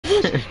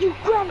You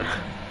grunt.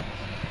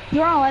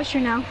 You're on a live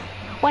stream now.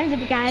 What is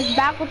up, guys?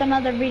 Back with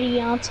another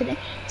video today.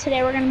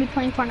 Today we're gonna be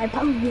playing Fortnite.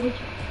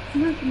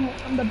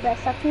 I'm the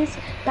best at this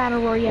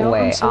battle royale.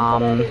 Wait, I'm so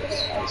good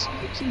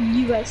at it.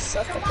 You guys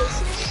suck at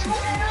this.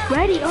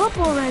 Ready up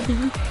already.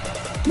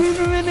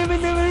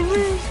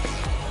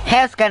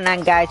 Hey, what's going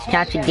on, guys?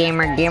 Chachi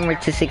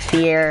Gamer26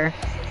 here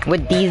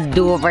with these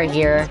duo over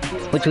here,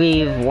 which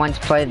we've once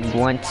played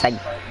once, I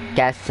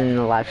guess, in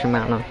the live stream. I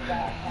don't know.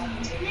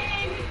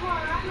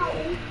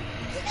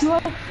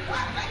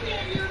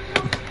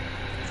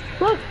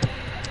 Look,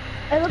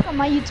 hey, look at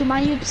my YouTube.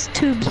 My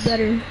YouTube's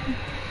better.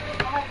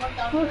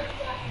 Look.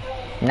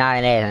 No,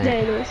 it isn't.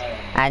 There it is.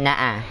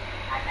 Nuh-uh.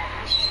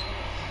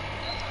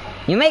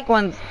 You make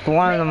one of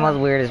the most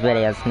weirdest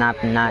videos.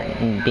 Not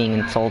being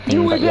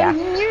insulting, but yeah.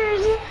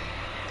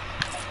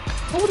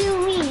 What do you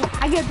mean?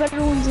 I get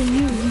better ones than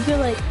you. You get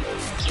like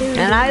carried.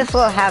 And I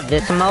also have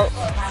this emote.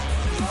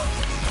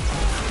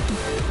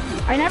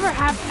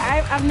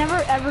 I've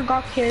never ever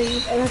got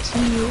carried. That's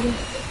you.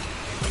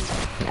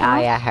 Oh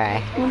yeah,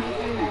 right.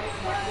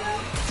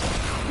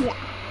 Yeah.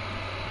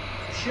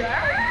 Sure.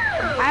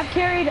 I've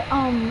carried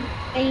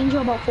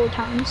Angel about 4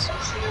 times.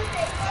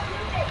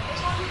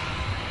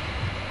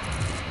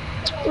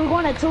 We're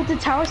going to Tilted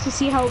Towers to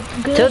see how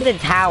good. Tilted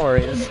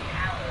Towers.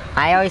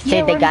 I always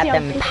say they got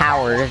them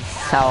powers,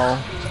 so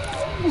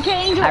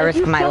okay, Angel, I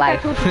risk my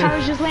life. Tilted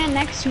Towers, just land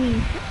next to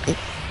me.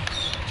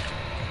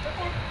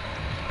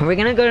 Are we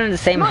gonna go to the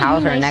same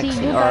house or next,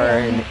 or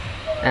I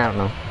don't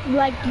know.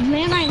 Like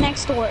land right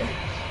next door.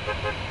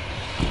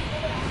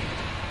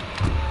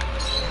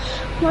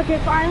 Look,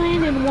 if I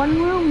land in one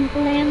room,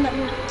 land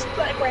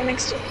like right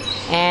next to it.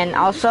 And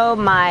also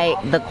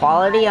the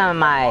quality on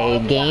my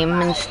game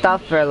and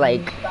stuff are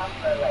like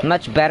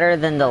much better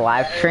than the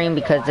live stream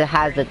because it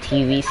has the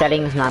TV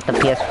settings, not the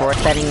PS4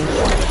 settings.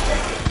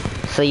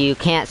 So you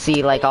can't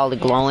see like all the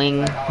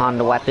glowing on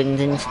the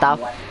weapons and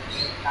stuff.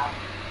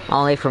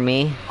 Only for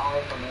me.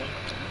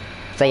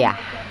 So yeah.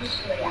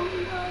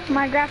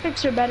 My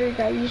graphics are better,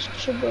 guys. You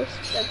should go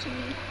see that to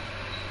me.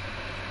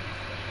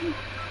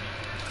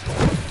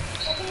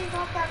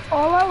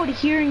 All I would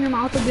hear in your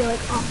mouth would be like,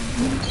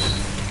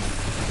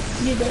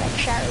 you'd be like,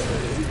 shower.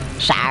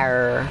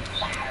 Shower.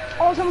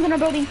 Oh, someone's in our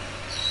building.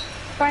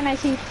 Bye,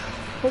 Nicey.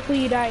 Hopefully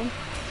you die.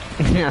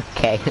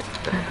 Okay.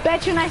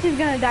 Bet you Nicey's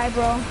gonna die,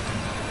 bro.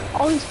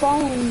 Oh, he's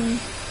following me.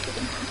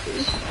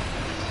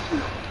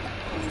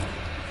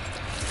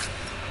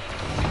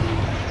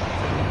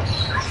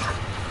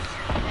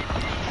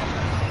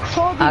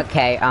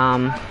 Okay,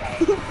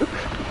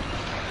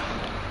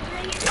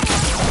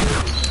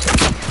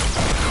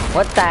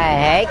 what the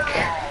heck?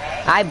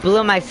 I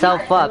blew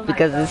myself up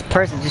because this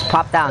person just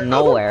popped out of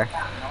nowhere.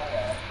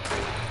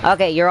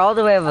 Okay, you're all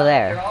the way over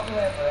there.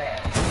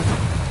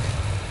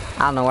 I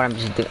don't know what I'm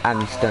just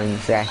doing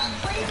this guy.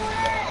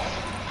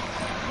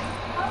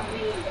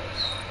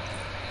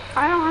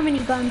 I don't have any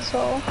guns, so.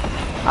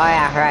 Oh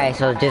yeah, right.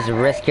 So just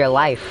risk your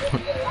life.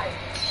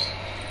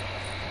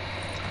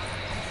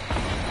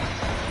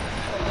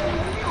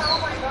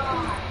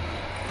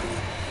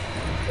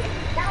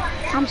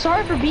 I'm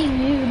sorry for being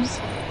noobs.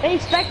 They're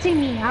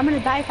expecting me. I'm gonna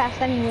die fast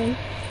anyway.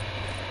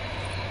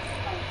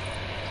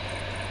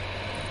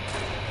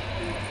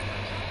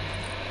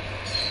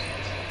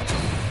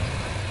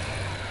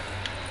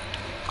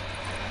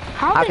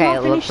 Okay,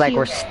 it looks like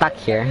we're stuck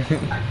here.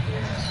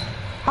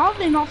 How have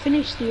they not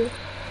finished you?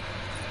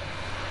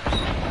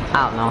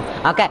 I don't know.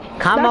 Okay,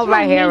 come over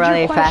here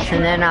really fast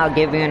and then I'll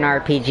give you an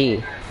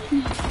RPG.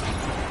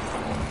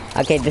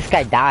 Okay, this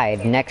guy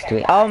died next to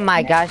me. Oh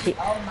my gosh.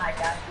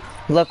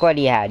 Look what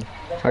he had.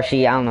 Or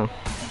she, I don't know.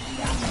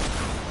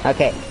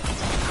 Okay.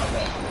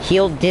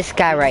 Healed this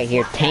guy right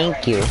here.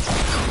 Thank you.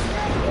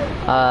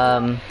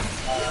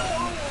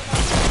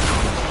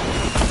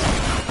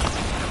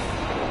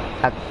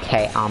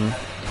 Okay, Run!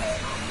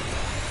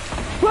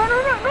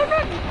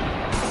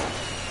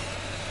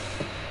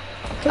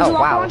 Oh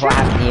wow, what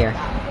happened here?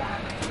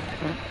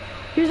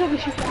 Here's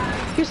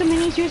some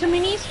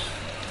minis.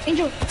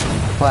 Angel.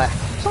 What?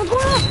 Someone's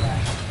going up!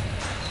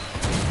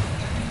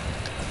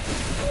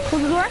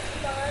 Close the door.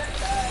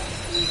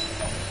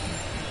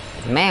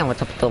 Man,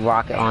 what's up with the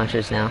rocket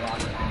launchers now?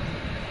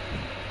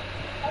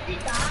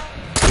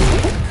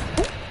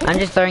 I'm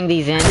just throwing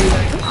these in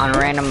on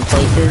random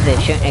places. They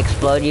shouldn't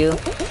explode you.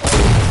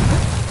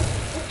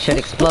 Should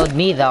explode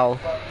me though.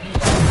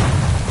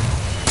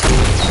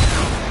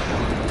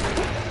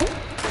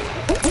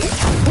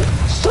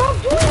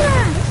 Stop doing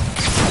that!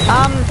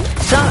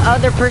 Some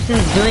other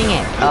person's doing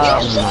it.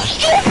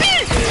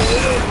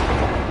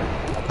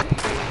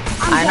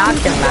 I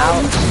knocked him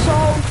out.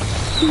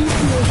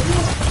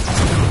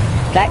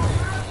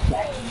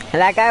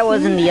 That guy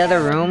was in the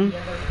other room.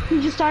 He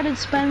just started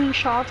spamming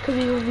shots because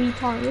he was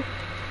retarded.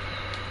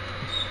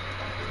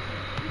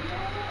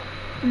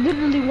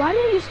 Literally, why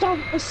did you stop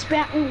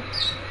spamming?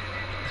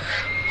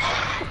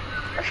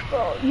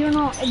 Bro, you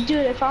know,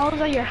 dude, if I was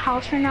at your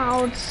house right now,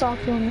 I would stop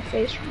you in the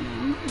face right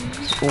now.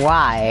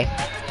 Why?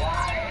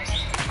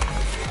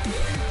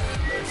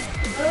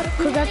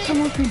 Cause that's the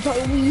most you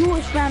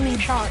were spamming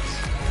shots.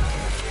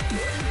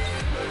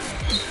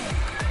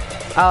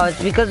 Oh,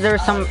 it's because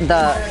there's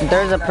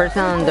a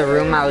person in the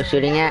room I was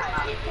shooting at.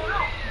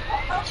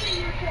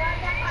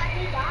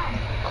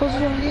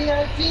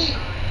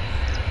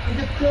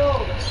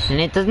 And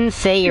it doesn't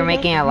say you're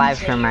making a live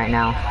stream right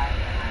now.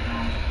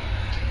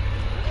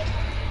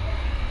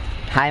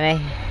 Hi, May.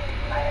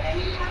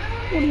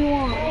 What do you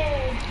want?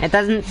 It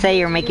doesn't say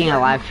you're making a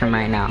live stream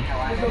right now.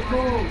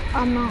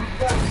 I'm not.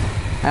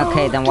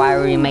 Okay, then why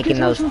were you making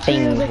those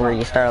things where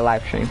you start a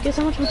live stream? Guess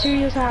how much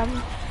materials I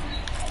have?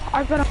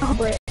 I've got a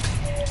brick.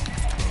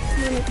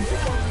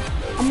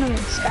 I'm gonna make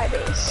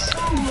skybase.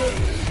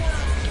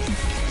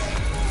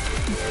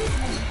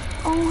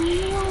 Oh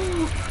yeah.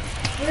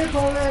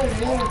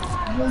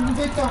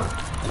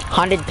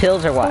 100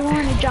 pills or what? We're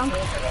going to junk.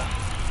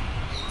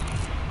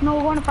 No,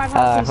 we're going to 5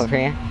 houses.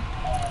 Okay.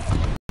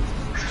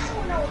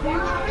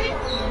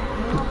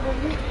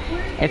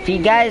 If you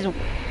guys...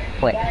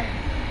 Wait.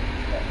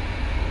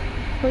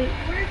 Wait.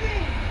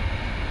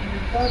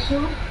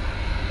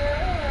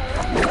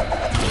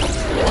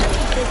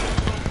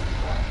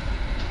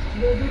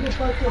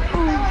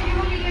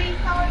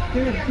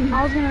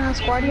 I was gonna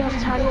ask, why do you have to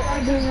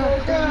do it?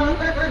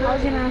 I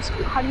was gonna ask,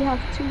 how do you have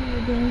 2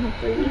 doing it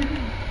 3?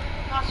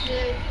 I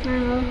don't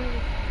know.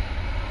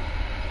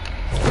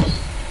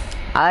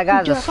 I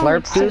got the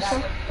slurp juice.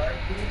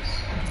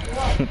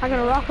 I got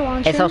a rocket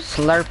launcher. It's so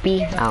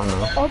slurpy. I don't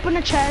know. Open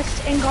a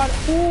chest and got,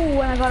 ooh,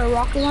 and I got a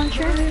rocket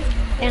launcher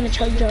and a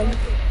chug jug.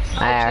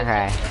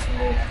 Okay.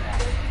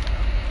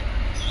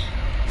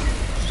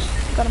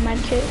 Got a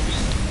med kit.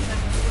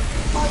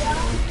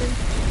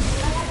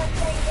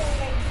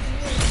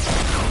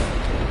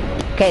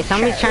 Okay,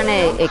 somebody's trying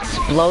to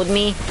explode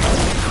me.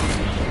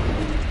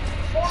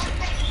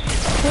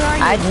 Where are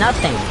you? I had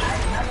nothing.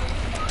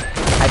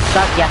 I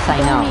suck, yes I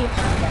know.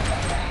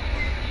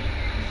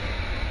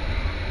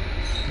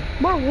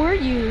 Where were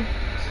you?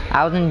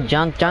 I was in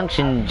Junk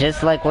Junction,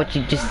 just like what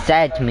you just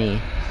said to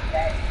me.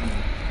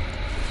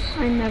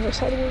 I never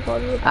said we were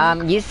going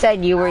to You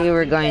said you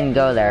were going to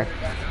go there.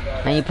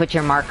 And you put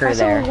your marker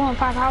there. I said we were going to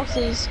 5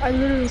 houses. I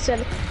literally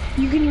said,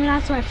 you can even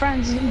ask my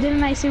friends.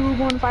 Didn't I say we were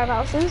going to 5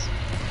 houses?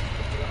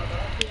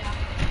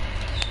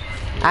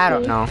 I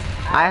don't know.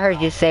 I heard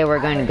you say we're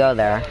going to go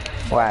there,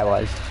 where I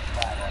was.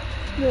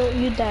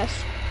 You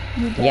deaf.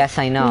 You deaf. Yes,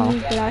 I know. You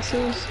need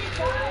glasses.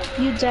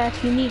 You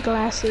deaf. You need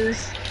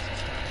glasses.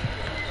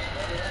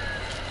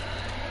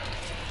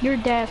 You're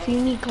deaf. You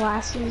need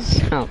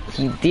glasses. Oh,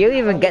 do you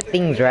even get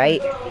things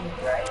right?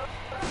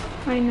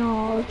 I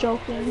know. I was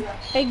joking.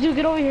 Hey, dude,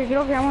 get over here. Get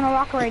over here. I want to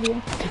rock ride you.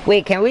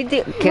 Wait, can we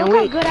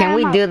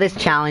do this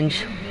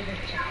challenge?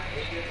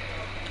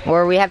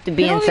 Where we have to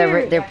be in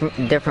separate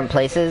different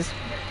places?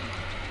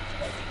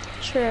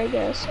 Sure, I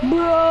guess.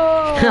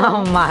 Bro!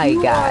 Oh my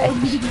god.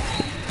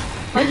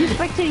 Are you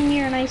spectating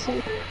me or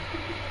Nicey?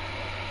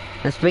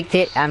 I'm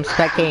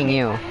spectating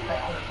you.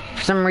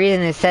 For some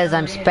reason it says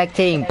I'm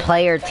spectating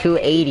player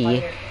 280.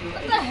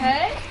 What the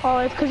heck? Oh,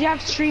 it's because you have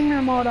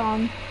streamer mode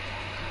on.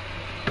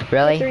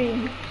 Really?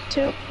 3,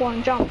 2,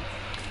 1, jump.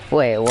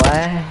 Wait, what?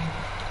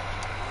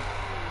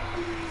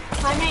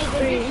 I made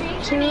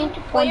 3,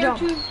 2, 1, jump.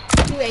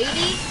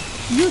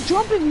 280? You're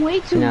jumping way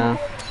too No.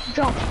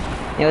 Jump.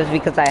 It was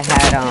because I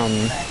had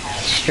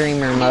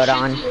streamer mode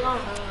on.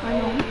 I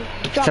know.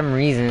 For Jump. some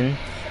reason.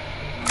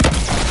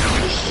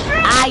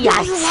 Ah,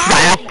 yes!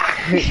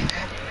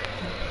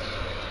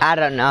 I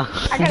don't know.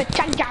 I got a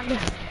chug jog.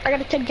 I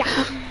got a chug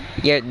jog.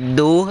 You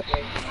do?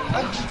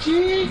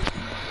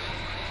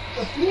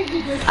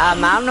 I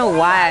don't know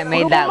why I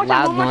made that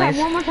loud noise.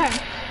 One more time.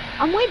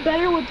 I'm way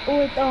better with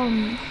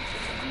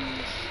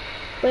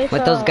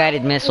those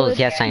guided missiles,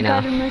 yes I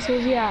know. Guided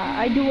missiles, yeah.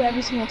 I do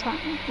every single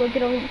time. Look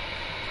at over.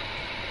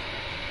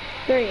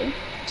 3,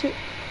 2,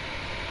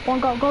 1,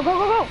 go, go, go,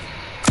 go, go!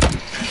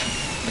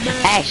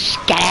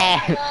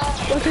 Escape!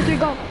 1, 2, 3,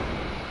 go!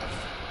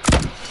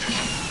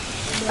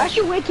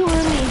 Actually, way too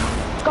early.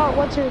 Go,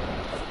 1, 2.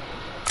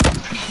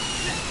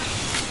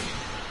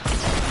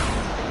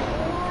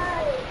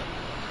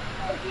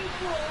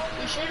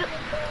 You should.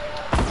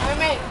 I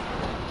made.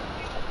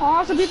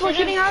 Oh, some people are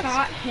shooting us.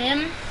 Shot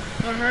him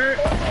or her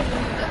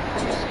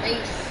to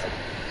space.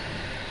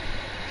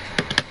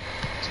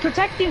 To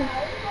protect you.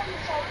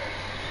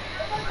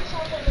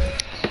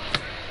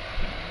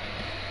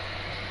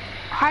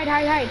 Hide,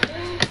 hide, hide.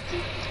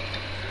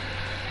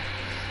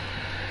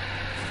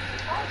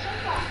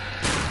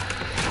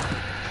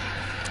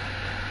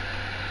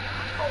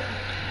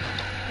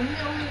 I'm the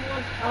only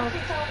one.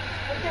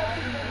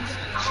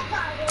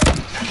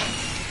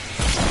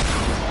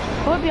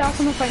 It would be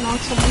awesome if I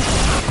knocked someone.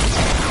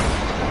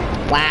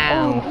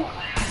 Wow. Oh.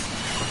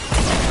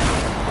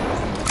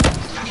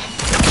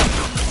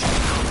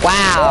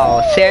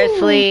 Wow,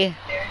 seriously?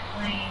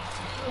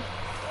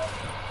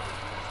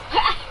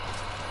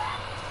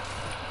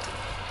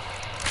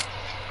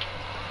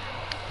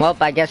 Well,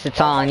 I guess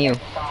it's all on you.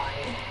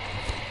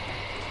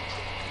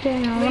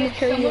 Damn, I want to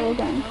kill you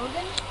again.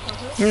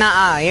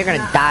 Nuh-uh, you're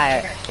gonna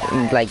die,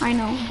 like, I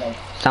know.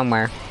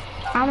 somewhere.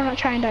 I'm gonna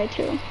try and die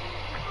too.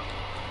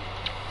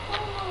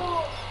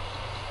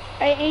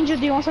 Hey, Angel,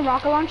 do you want some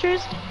rocket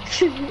launchers?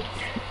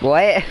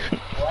 What?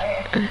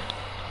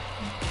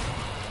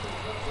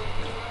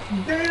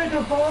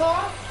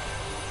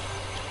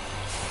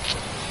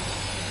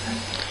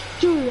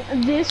 Dude,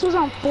 this was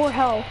on 4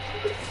 health.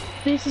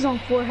 This is on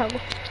 4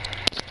 health.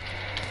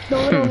 The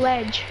little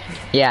ledge.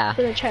 Yeah.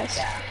 For the chest.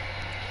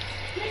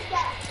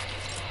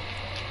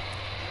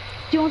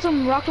 Do you want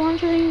some rocket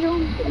launchers,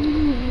 Angel?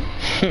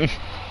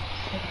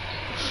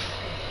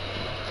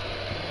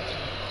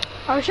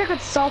 I wish I could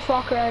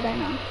self-rocket right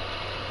now.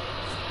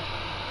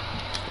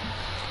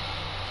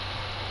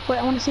 Wait,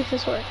 I want to see if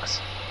this works.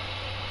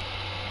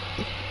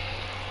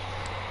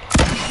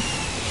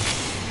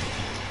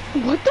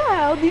 What the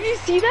hell? Did you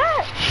see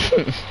that?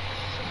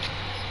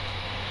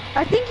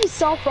 I think he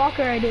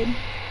self-rocket I did.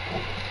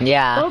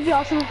 Yeah. That would be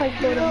awesome if I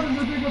killed him.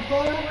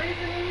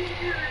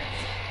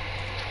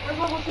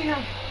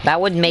 That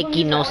would make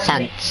you no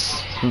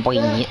sense. Boy,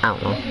 I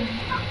don't know.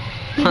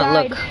 He Huh,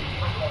 died. look.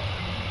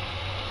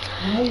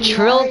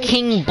 Trill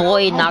King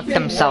Boy knocked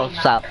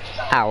themselves out.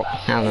 I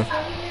don't know.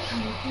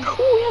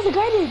 Ooh, he has a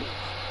guided.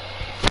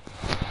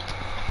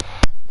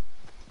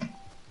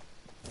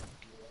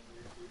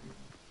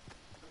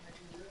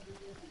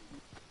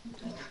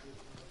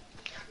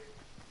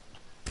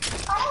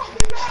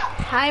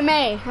 Hi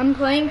May, I'm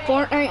playing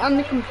Fortnite on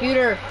the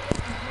computer.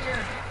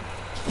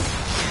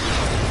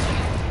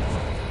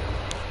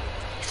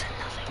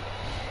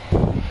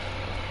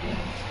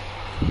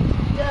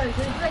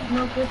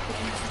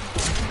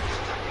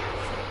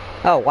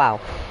 Oh wow.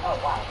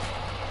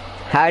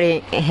 How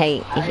did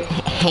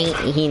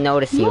he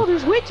notice No, you?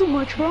 there's way too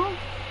much, bro.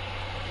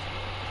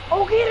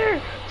 Oh, get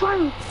her!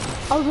 Finally!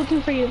 I was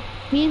looking for you.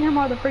 Me and him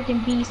are the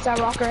freaking beasts at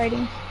rocket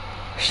riding.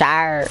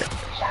 Sure.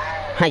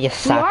 I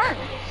just We suck. are.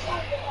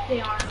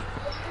 They are.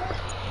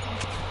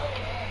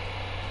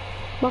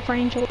 But for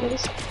Angel it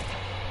is.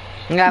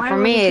 Yeah, Mine for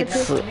was me a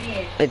triple.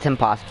 it's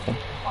impossible.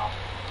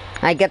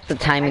 I get the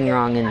timing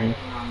wrong and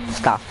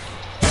stuff.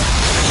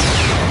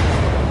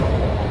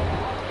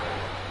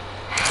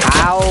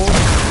 How?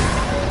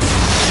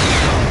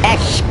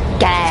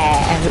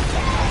 Escape!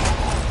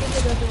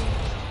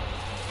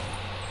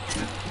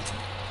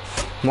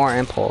 More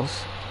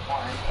impulse.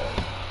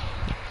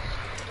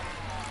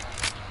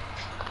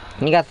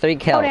 You got 3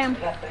 kills. Oh, damn.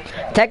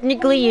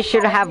 Technically, you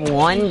should have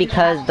 1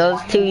 because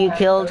those 2 you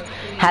killed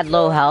had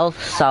low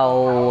health,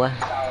 so...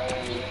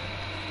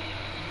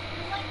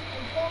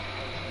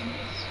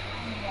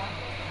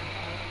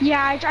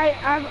 Yeah,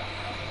 I've...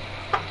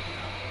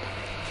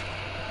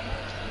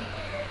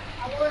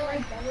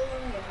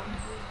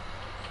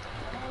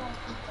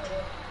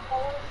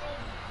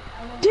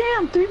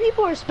 Damn, 3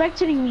 people are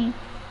spectating me.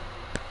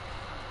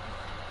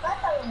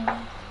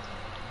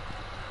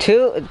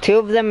 Two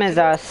of them is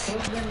us,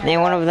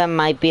 and one of them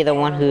might be the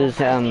one who's,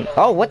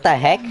 oh, what the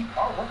heck?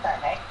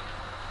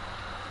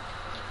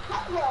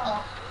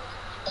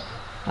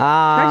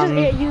 I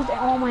just used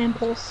all my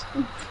impulse.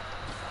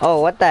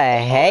 Oh, what the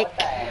heck?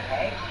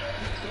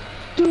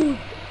 Dude,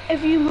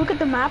 if you look at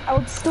the map, I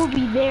would still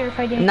be there if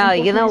I didn't. No,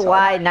 impulse you know myself.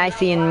 why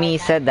Nicey and me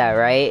said that,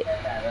 right?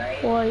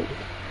 What?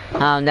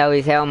 That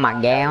we say, oh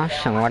my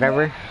gosh, and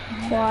whatever.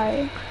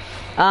 Why?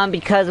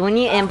 Because when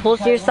you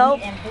impulse yourself,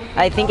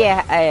 I think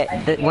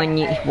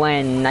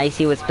when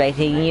Nicey was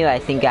spectating you, I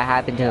think that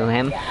happened to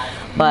him.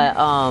 But,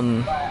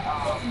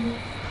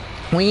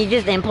 when you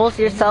just impulse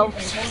yourself,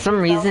 for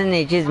some reason,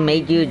 it just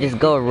made you just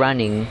go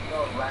running.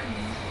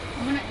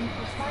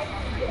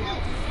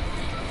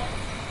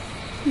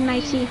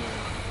 Nicey.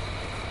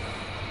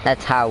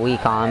 That's how we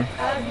call him.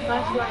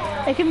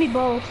 It can be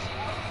both.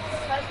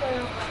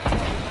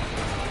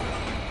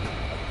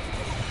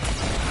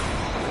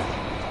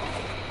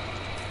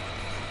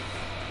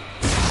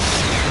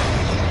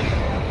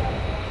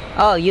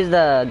 Oh, use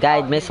the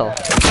guide missile.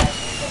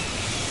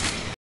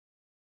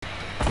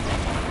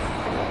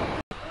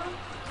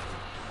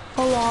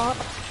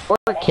 4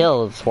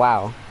 kills,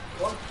 wow.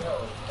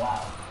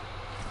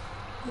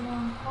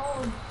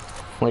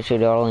 Which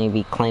should only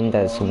be claimed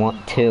as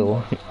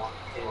 2.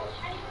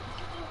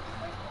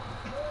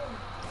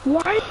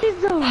 Why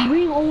is the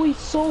ring always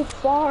so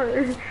far?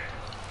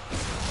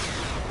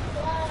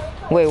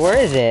 Wait, where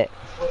is it?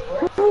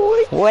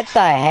 What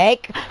the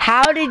heck?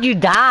 How did you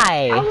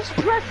die? I was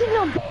pressing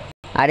them.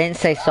 I didn't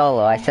say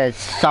solo, I said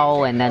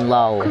so and then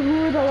low. Cause we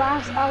were the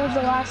last. I was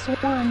the last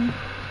one.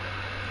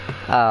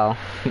 Oh.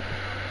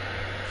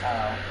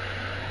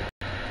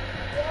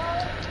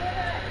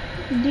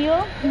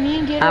 Deal? Me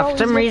and Gator. For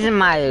some reason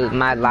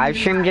my live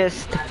stream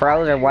just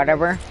froze or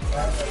whatever.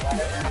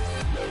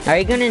 Are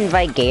you gonna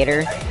invite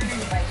Gator?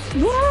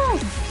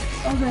 Yes.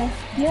 Okay.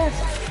 Yes.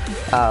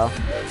 Oh.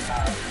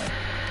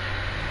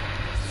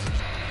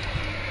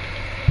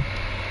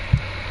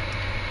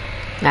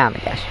 Oh my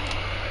gosh.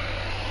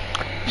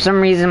 For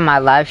some reason my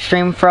live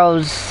stream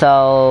froze,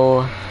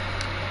 so...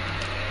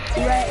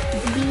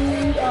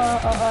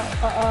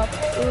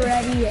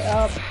 Ready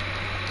up.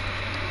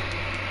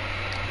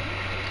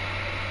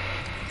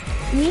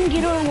 Me and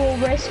Gator will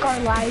risk our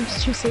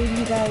lives to save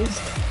you guys.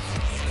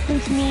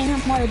 Since me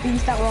and him are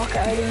beast at rock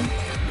already.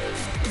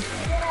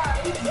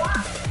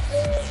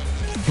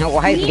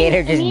 Why is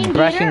Gator just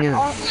brushing his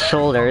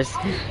shoulders?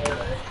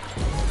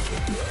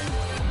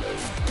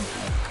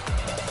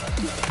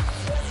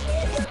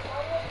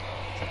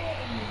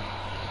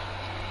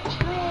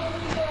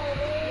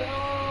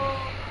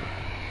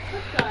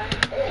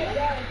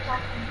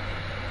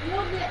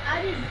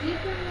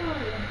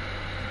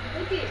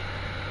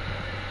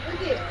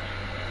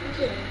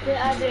 Then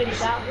I did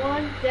that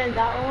one, then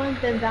that one,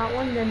 then that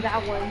one, then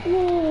that one.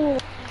 Whoa.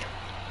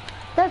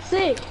 That's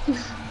it.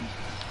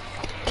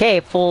 Okay,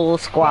 full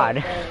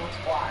squad.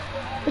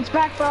 It's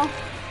back, bro.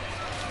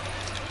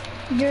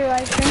 Your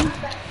live stream.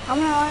 I'm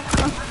gonna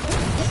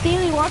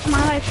Steely, watch my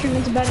live stream.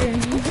 It's better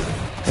than you.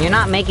 You're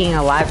not making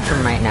a live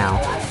stream right now.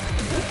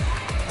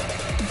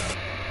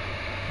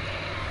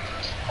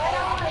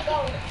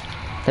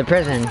 The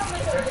prison.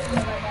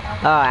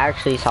 Oh,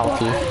 actually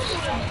salty.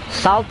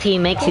 Salty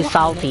makes you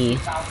salty.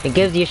 It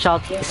gives you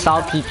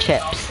salty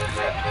chips.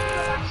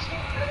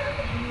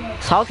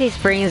 Salty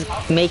Springs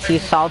makes you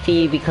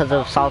salty because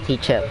of salty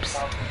chips.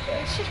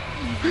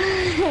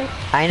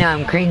 I know,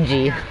 I'm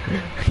cringy.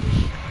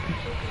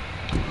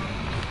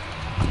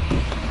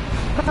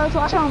 Let's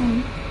watch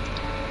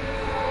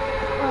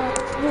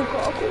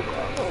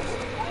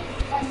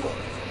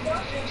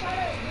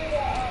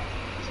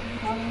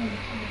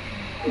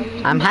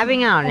I'm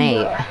having it on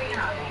 8.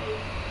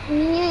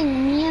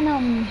 Me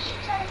and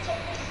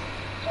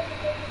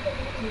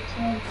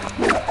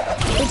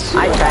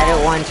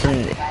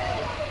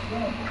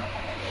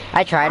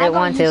I tried it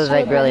once and it was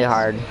like really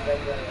hard.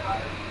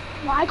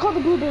 I call the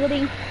blue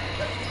ability.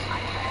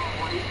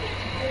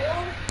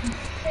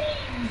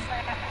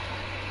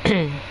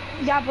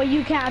 Yeah, but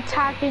you can't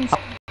attack and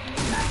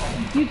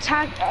you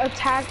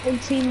attack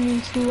insanely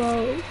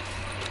slow.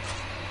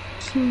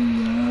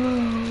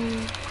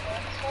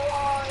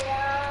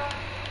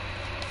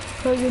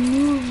 Cause it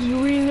moves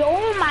really.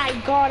 Oh my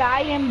god,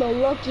 I am the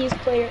luckiest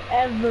player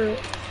ever.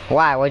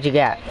 Why? What'd you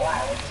get?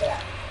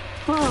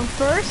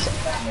 First,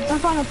 I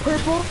found a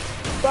purple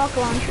rocket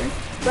launcher.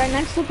 Right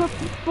next to the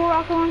purple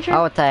rocket launcher.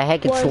 Oh, what the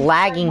heck? It's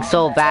lagging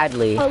so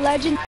badly. A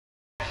legend.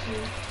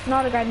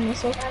 Not a guided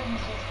missile.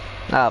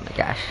 Oh my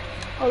gosh.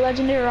 A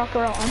legendary rocket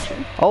launcher.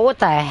 Oh, what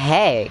the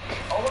heck?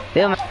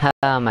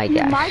 Oh my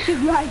Your gosh. mic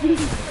is lagging.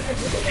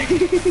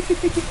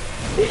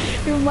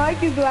 Your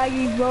mic is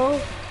lagging, bro.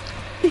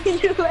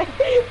 You're like,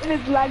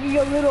 it's lagging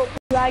a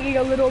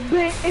little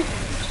bit.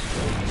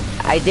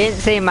 I didn't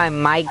say my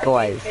mic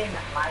was.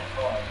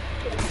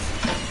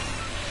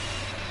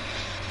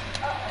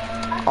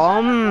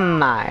 Oh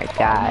my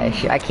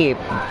gosh. I keep.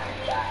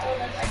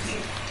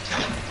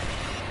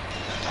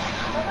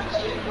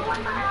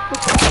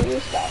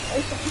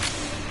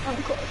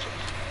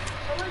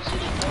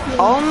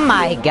 Oh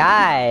my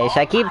gosh.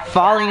 I keep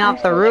falling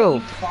off the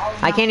roof.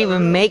 I can't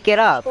even make it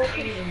up.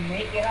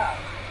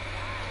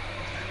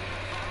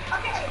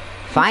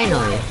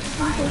 Finally.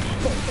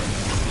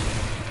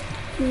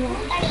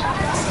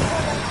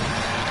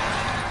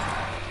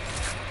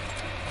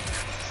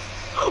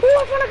 Oh,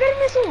 I found a guided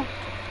missile.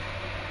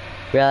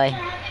 Really?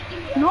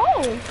 No.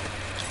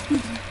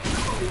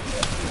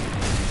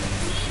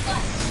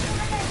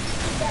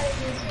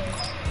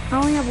 I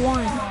only have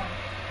one.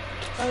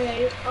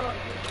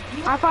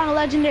 I found a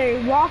legendary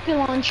rocket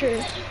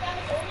launcher.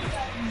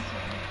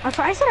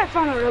 I said I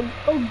found a.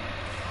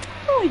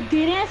 No, I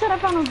didn't. I said I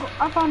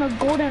found a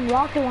golden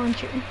rocket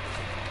launcher.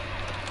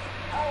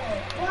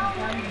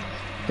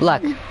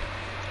 Look.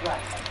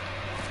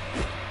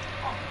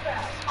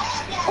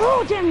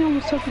 Oh damn! You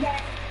almost took me.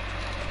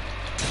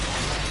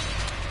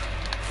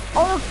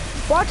 Oh look!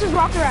 Watch this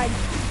rocket ride.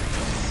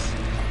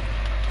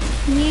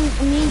 Me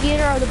and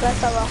Gator are the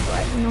best at rocket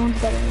ride. No one's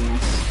better than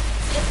us.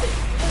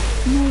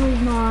 No,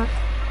 he's not.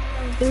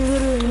 They're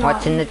literally not.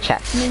 What's in the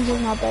chest?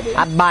 Ninja's not better.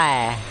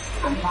 Bye.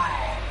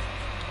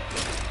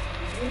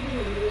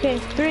 Okay,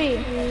 3,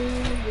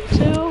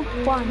 2,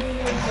 1.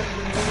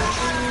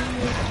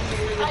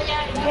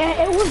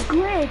 Yeah, it was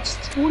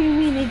glitched. What do you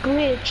mean it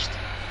glitched?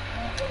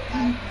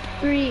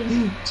 3,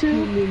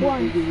 2,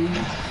 1.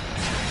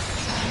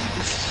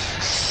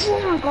 Oh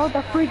my god,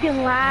 the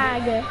freaking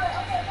lag.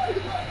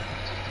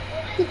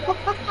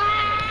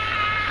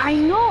 I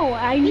know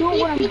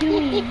what I'm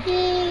doing.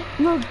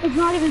 Look, it's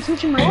not even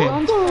switching my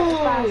guns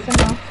fast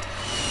enough.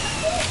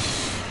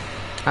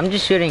 I'm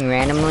just shooting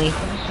randomly.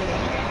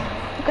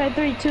 Okay,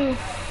 3, 2,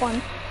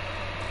 1.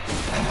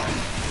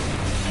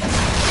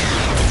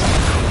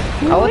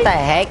 Oh, what the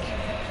heck?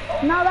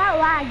 Now that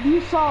lag,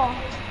 you saw.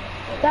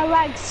 That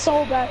lag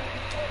so bad.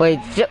 Wait,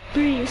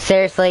 3.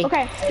 seriously?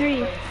 Okay,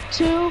 3,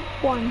 2,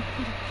 1.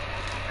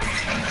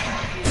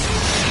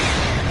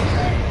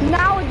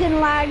 Now it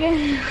didn't lag.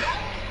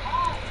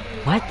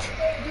 What?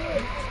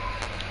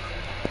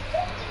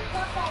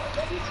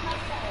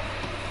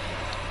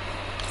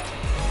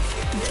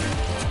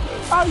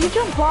 Oh, you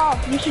jump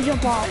off. You should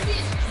jump off.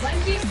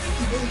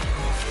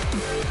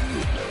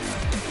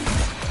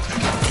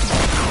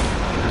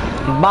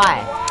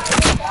 Bye.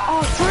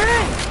 Oh,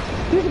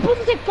 frick! You're supposed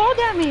to take fall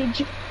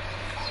damage.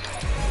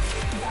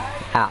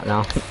 I don't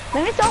know.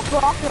 Let me stop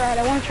rock ride.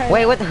 I want to try.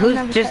 Wait, that. what? I've Who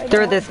never just tried threw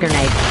that. this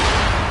grenade?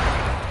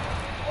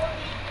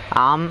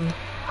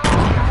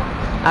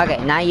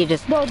 Okay, now you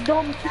just. No,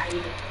 don't.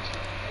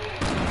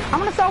 I'm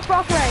gonna stop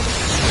rock ride.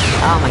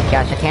 Oh my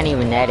gosh, I can't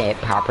even edit it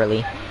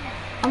properly.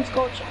 I'm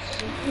scorching.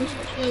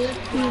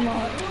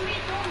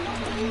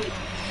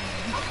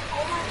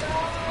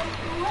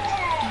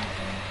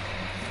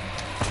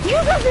 You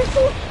guys are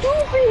so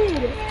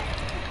stupid!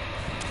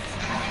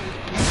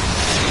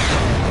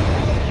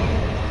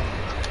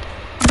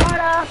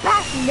 But,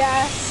 passing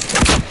gas.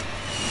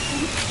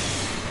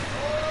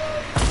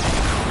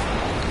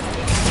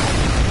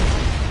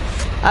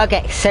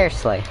 Okay,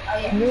 seriously.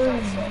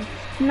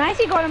 Nice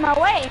you got in my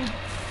way.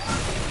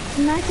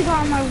 Nice you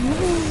got in my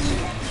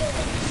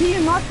way. Did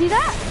you not see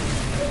that?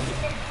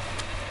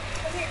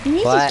 You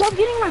need to stop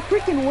getting in my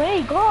freaking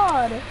way,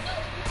 God.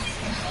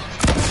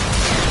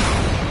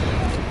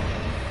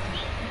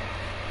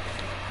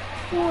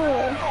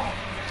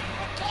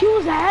 He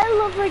was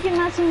hella freaking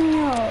messing me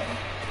up.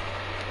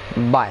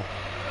 Bye.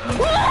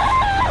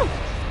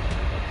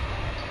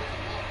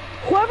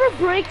 Whoever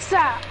breaks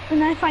that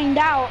and I find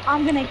out,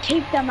 I'm gonna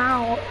kick them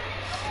out.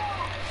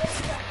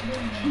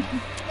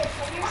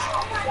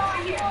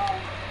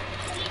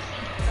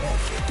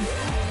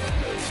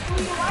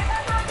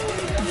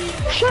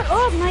 Shut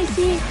up,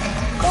 Nicey.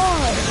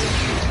 God.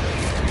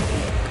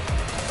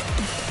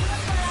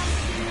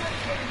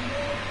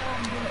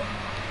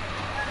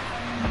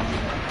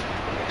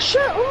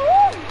 Shut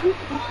up!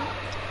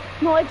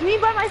 No, it's me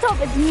by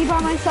myself. It's me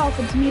by myself.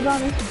 It's me by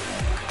myself.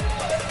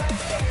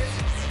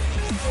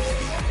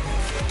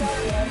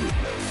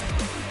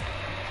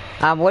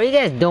 What are you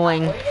guys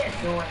doing?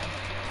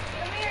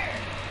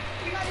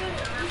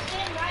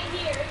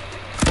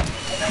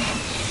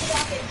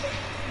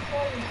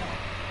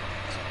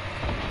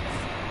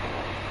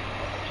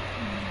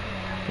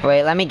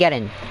 Wait, let me get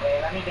in.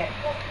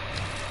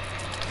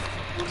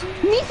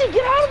 Nisa,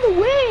 get out of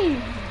the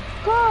way!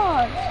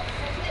 God!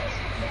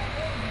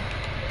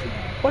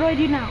 What do I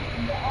do now?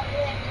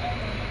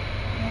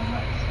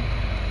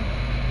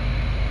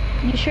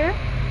 You sure?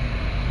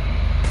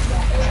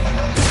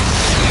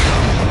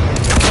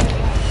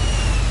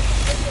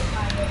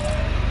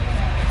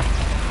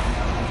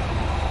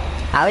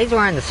 At least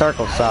we're in the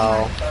circle,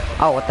 so...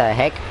 Oh, what the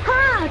heck?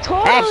 Ha!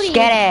 Totally! Let's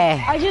get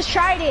it! I just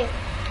tried it.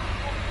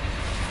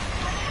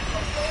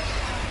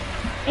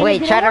 And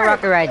Wait, it try to didn't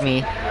work. rocket ride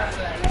me.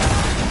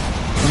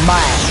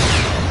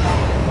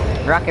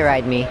 Bye. Rocket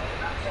ride me.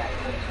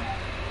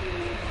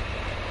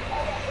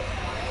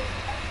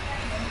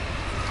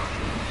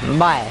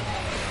 Bye.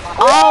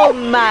 Oh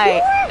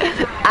my!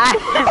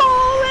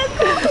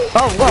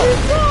 Oh,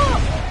 whoa!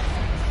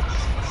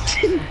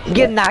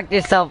 You knocked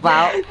yourself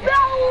out.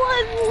 That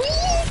was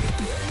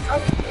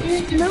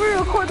me! Let me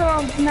record that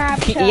on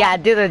Snapchat. Yeah,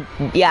 do the...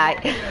 Yeah.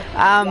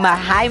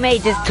 Jaime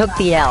just took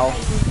the L.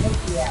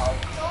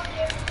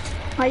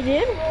 I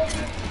did?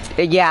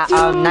 Yeah,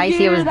 Nicey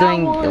dude, was that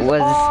doing...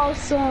 was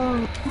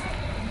awesome.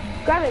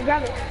 Grab it,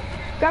 grab it.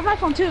 Grab my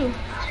phone too.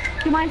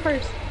 Do mine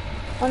first.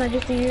 Oh no,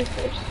 just do yours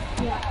first.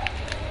 Yeah.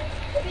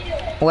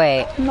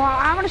 Wait. No,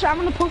 I'm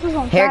gonna post this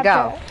on Snapchat. Here,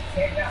 go.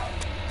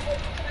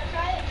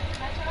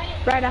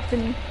 Right after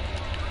me.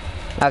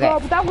 Okay. Oh,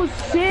 but that was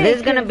sick. This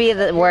is gonna be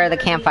where the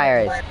campfire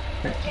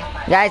is.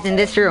 Guys, in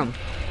this room.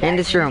 In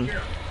this room.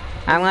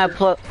 I'm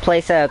gonna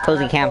place a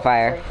cozy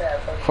campfire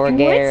for What?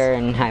 Gator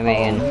and Jaime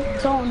and...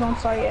 Don't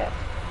start yet.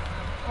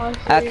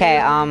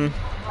 Okay,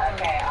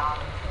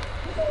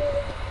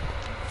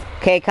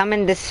 Okay, come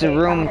in this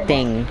room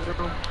thing.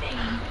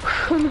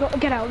 Let me go.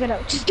 Get out, get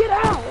out. Just get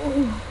out!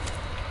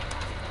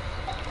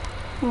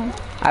 Oh,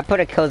 I put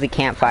a cozy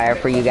campfire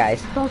for you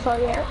guys. don't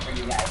start yet.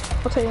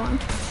 I'll tell you one.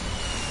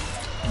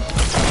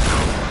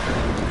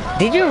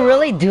 Did you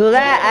really do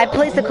that? I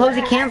placed a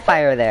cozy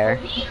campfire there.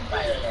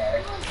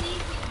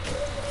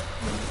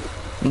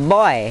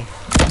 Boy.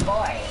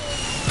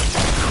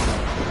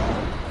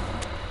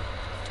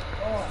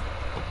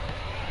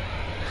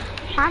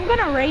 I'm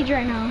gonna rage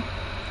right now.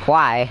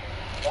 Why?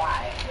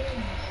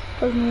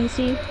 Cause me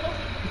see.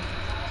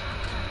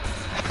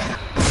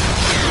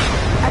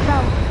 I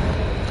fell.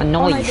 A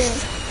Oh, I did.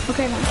 noise.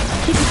 Okay, now.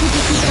 Keep it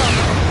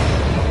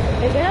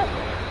up. Is it up?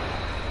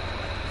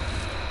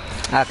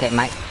 Okay,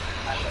 Mike.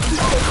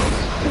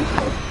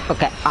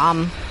 Okay,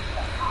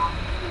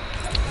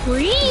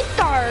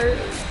 Restart.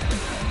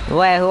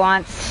 Wait, who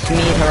wants me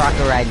to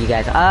rocket ride you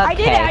guys?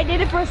 Okay. I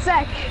did it for a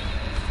sec.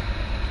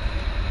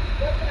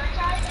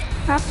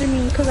 After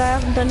me, because I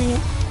haven't done it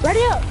yet.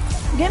 Ready up.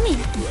 Get me.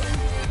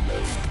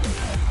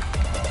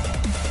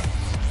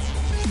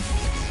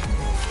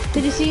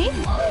 Did you see?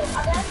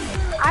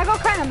 I got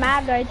kind of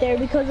mad right there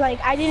because like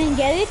I didn't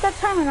get it that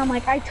time and I'm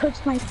like I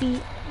touched my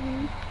feet.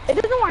 It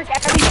doesn't work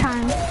every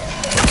time.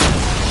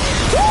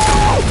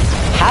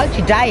 How'd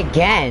you die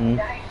again?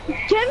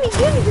 Get me,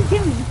 just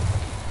get me.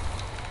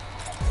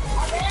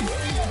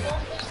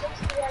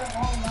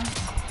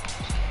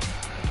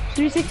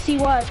 $360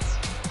 watts.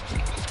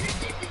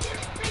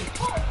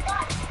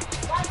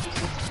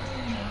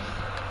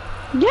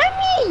 Get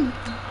me!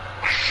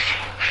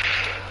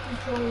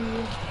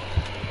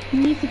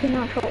 Nisi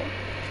cannot troll.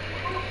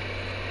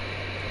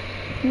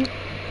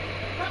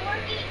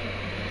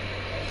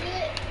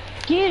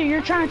 Get it,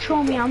 you're trying to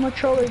troll me, I'm a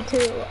troller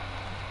too.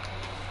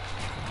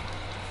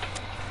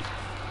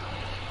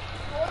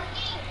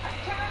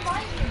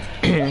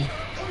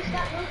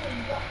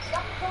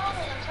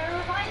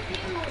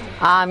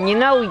 You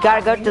know we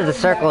gotta go to the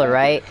circle,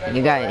 right?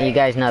 You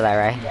guys know that,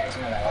 right?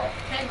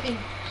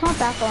 It's not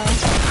that far.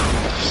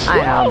 I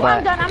know, Whoa,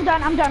 but I'm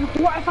done.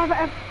 What,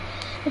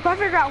 if I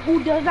figure out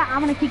who does that, I'm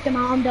gonna kick them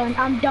out.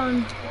 I'm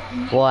done.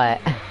 what?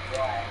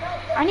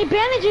 I need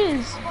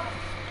bandages.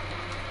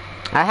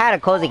 I had a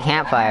cozy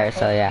campfire,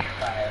 so yeah.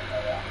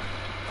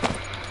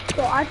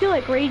 So I feel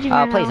like raging Oh,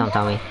 right please now. don't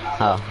tell me.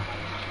 Oh.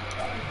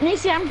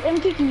 Nisi, I'm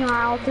kicking you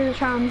out after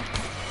this round.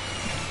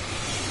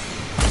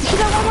 She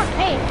got one more.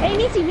 Hey,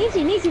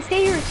 Nisi,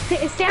 stay here.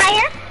 Stand right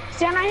here.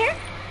 Stand right here.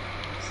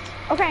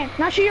 Okay,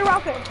 now shoot your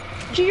rocket.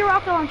 Shoot your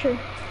rocket launcher.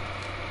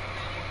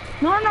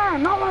 No.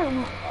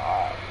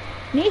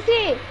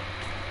 Nisi.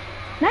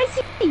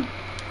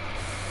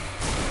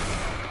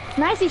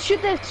 Nicey, shoot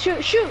this.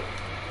 Shoot.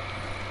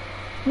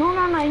 No,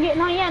 not yet.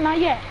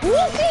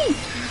 Nisi.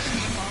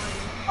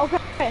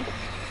 Okay.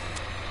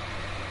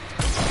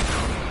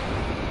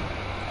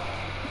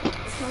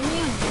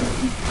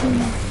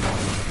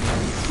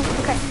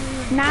 Okay,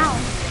 now.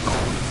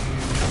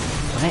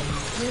 What?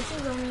 This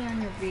is only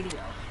on your video.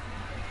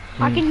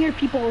 I can hear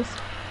people's.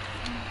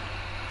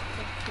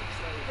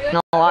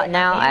 No,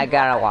 now I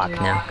gotta walk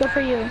now. Good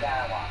for you.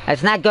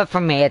 It's not good for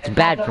me, it's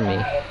bad for me.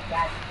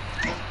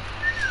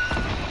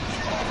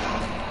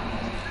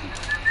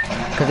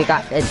 Cause it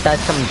does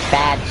some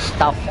bad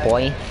stuff,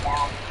 boy.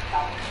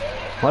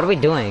 What are we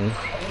doing?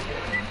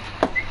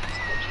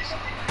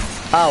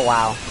 Oh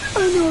wow.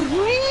 And a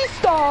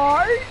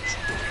restart.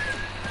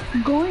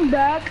 Going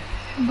back.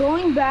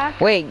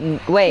 Wait,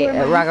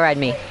 rocket ride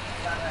me.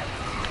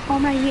 Oh,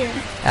 I'm right here.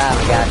 Oh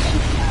my gosh.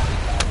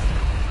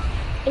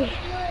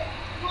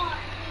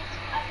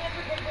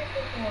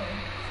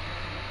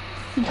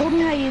 You told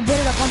me how you did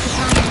it a bunch of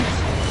times.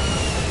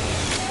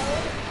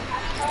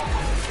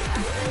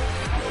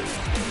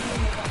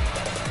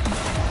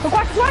 Look,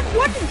 watch!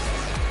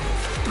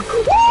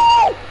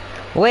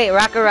 Woo! Wait,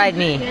 rocket ride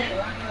me.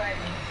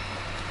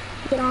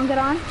 Get on. No,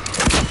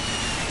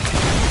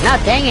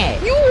 dang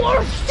it. You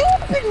are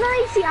stupid,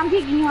 Nicey. I'm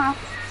kicking you out.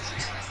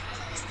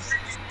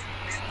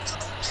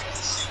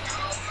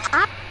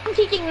 I'm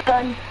kicking you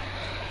out.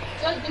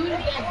 Just do it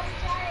again.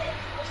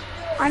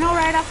 I know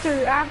right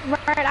after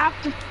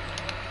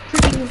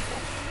freaking.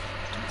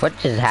 What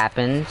just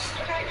happened?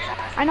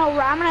 I know.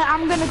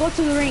 I'm gonna go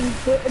to the ring.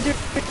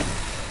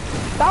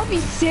 That would be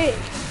sick.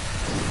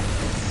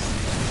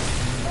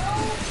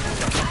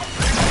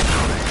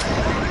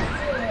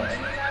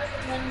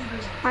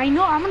 I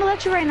know. I'm gonna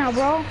let you right now,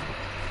 bro.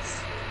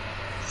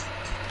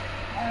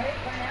 Alright,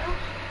 for now.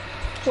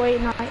 Wait,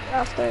 no.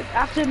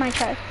 After my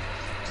test.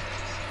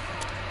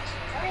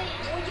 Alright,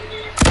 what you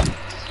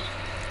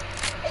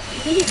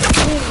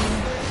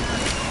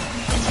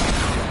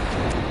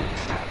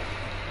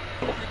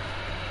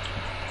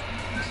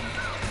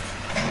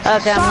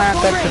Okay, I'm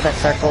gonna go to the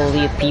circle,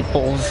 you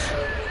peoples.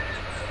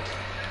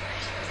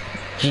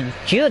 Did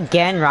you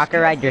again rocket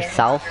ride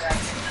yourself?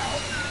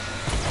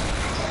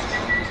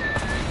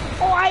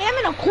 Oh, I am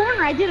in a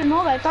corner. I didn't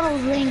know that. I thought I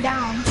was laying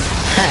down.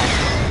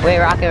 Wait,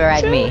 rocket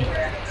ride me.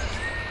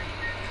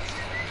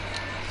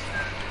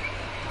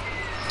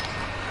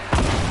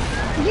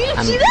 Did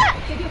you see that?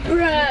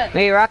 Bruh.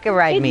 Wait, rocket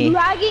ride It's me.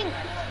 lagging.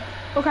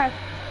 Okay.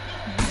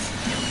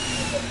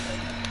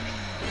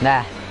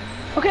 Nah.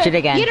 Okay. Shoot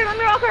again. Get it. Let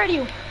me rock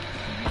already.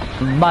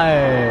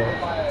 Brr.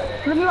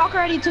 Let me rock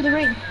already to the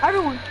ring.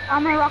 Everyone,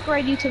 I'm gonna rock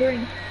already to the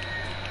ring.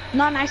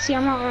 Not Nicey.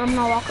 I'm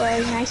not rock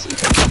already Nicey.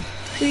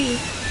 3,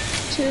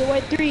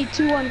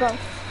 2, 1, go.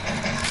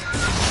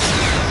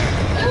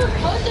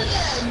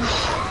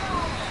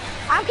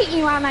 I'm kicking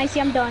you out, Nicey.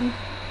 I'm done.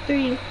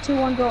 3, 2,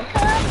 1, go.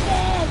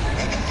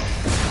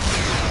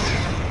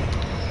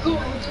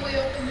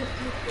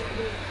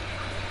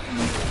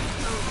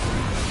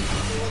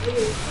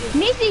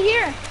 Nicey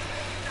here.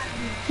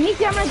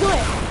 Nicey, I'm gonna do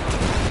it.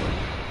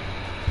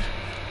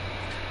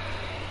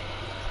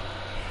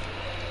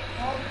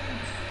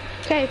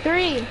 Okay,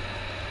 3,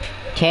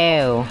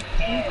 2,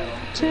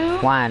 2,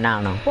 1, I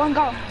don't know. 1,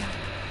 go.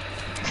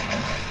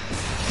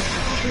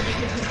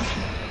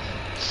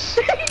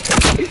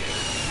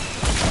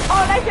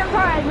 Oh, nice, I'm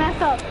sorry, I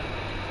messed up.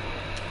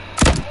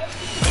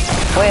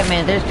 Wait a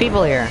minute, there's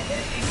people here.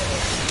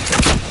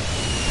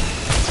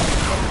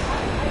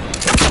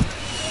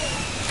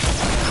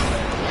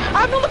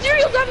 I have no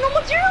materials there!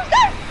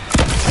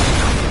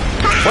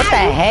 What the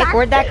heck?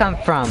 Where'd that come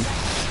from?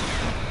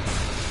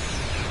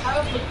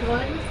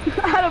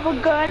 Out of a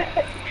gun.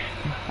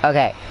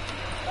 Okay.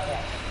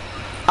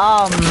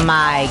 Oh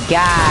my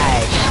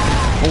gosh.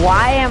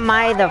 Why am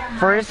I the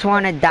first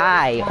one to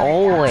die?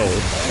 Always.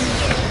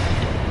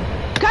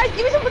 Guys,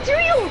 give me some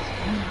materials!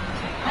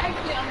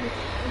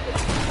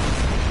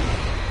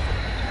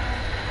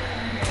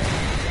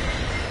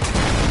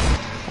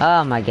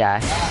 Oh my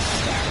gosh.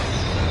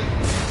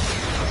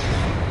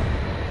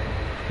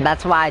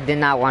 That's why I did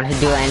not want to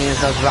do any of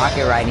those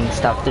rocket riding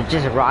stuff. They're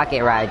just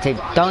rocket rides. They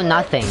do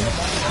nothing.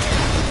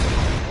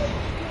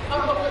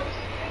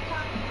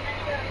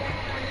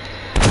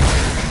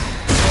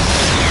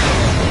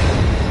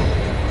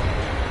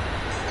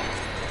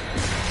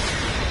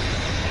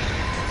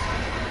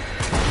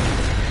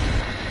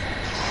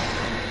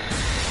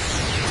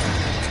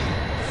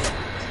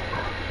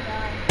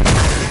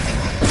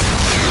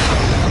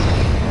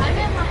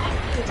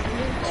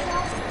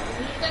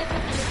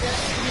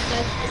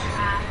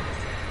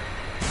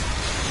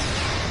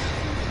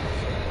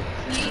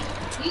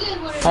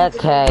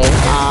 Okay,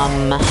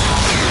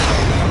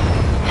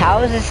 how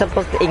is this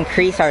supposed to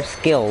increase our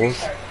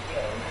skills?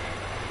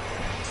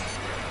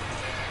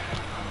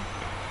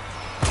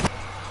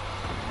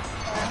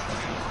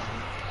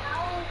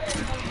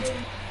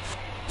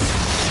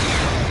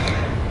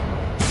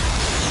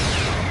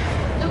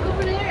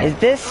 Is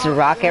this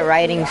rocket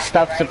riding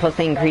stuff supposed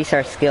to increase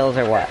our skills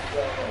or what?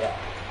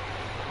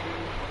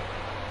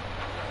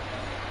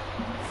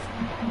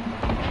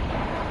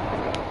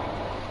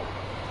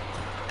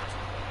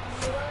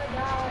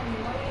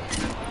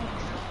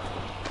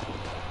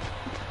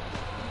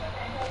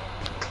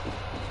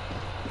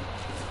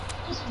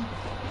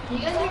 You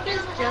guys are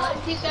just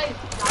jealous, you guys.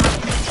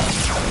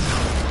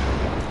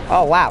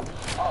 Oh wow.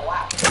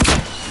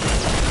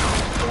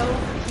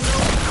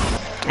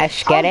 I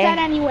was dead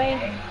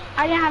anyway.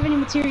 I didn't have any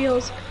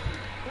materials.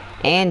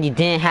 And you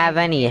didn't have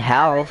any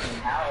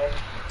health.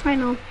 I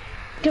know.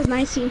 Because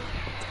nicey.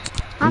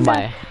 I'm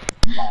Bye.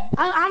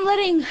 I'm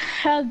letting,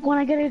 when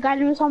I get a guy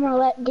to do something, I'm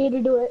gonna let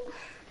Gator do it.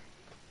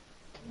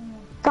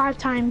 5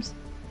 times.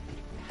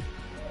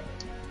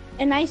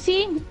 And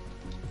nicey,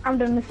 I'm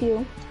done with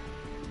you.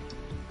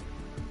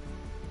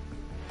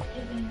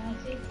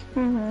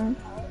 Mm-hmm.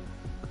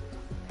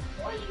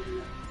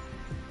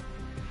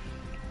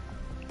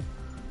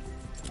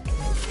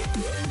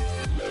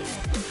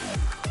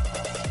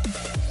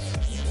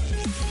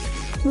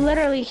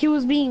 Literally, he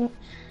was being,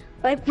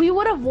 like, we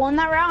would have won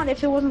that round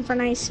if it wasn't for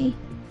Nicey.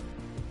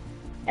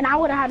 And I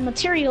would have had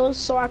materials,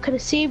 so I could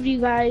have saved you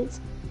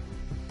guys.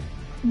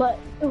 But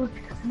it was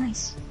because of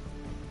Nicey.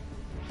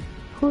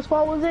 Whose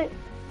fault was it?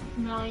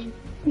 Mine.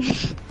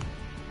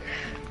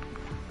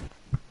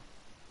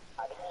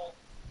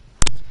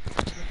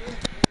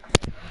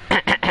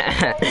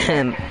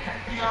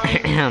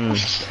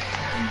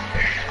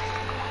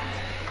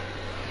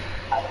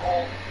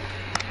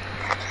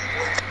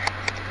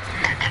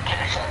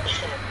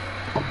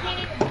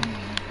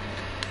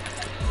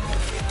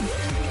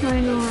 I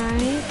know,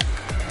 right?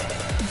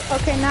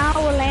 Okay, now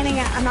we're landing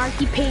at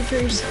Anarchy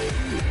Papers.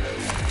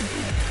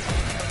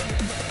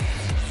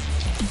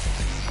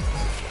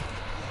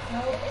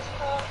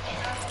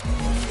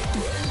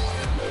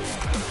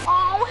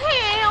 Oh,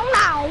 hell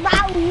no, no!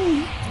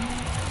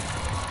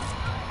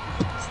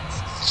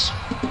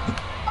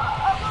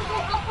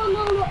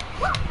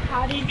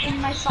 How did in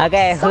my socks?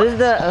 Okay, who's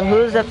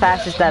the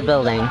fastest at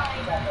building?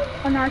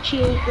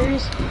 Anarchy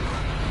Acres.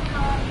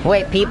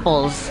 Wait,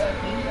 Peoples.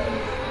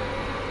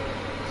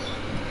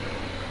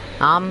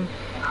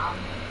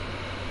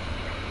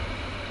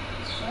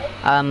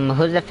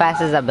 Who's the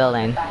fastest at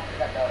building?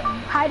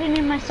 Hiding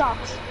in my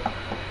socks.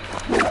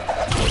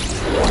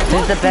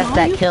 Who's the best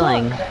at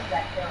killing?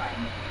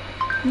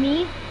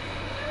 Me?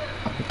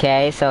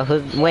 Okay, so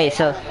wait,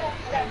 so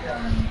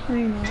I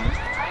know.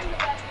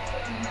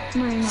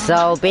 I know.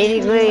 so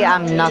basically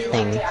I'm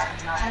nothing.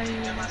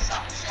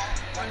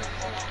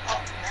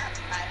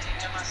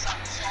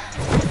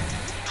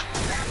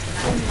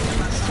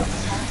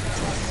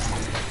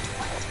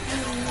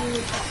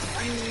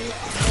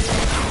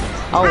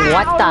 Oh,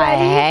 what the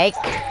heck?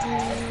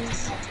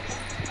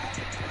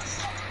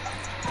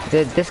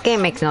 Dude, this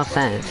game makes no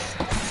sense.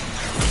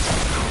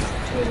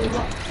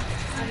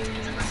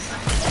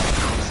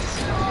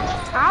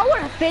 I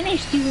would have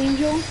finished you,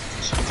 Angel.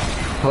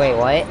 Wait,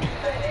 what?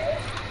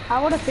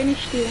 I would have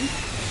finished you.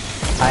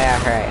 Oh yeah,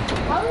 right.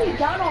 How are you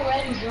down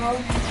already, bro?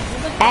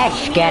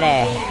 Ash, get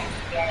it.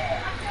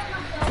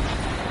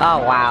 Oh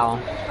wow.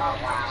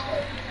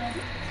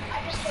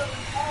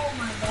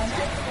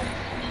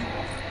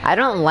 I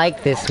don't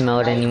like this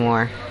mode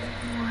anymore.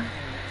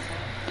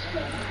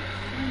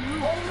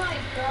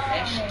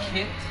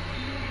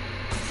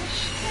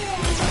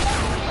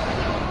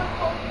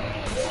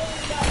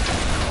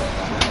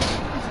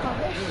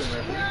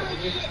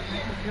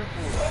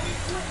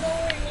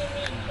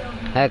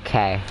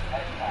 Okay.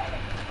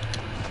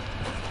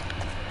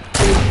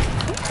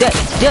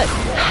 Dude,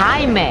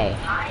 Jaime.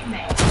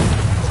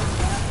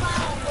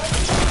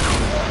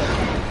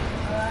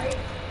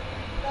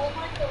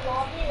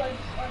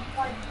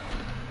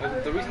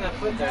 The reason I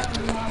put that.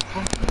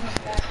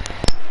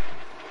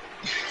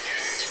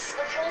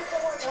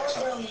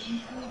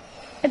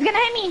 It's gonna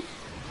hit me.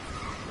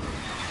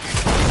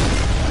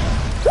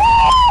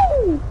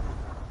 Woo!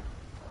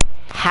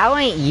 How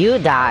ain't you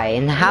die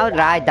and how did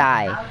I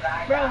die?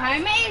 Bro,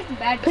 Jaime is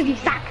bad. Cause you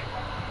suck.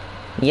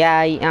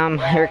 Yeah,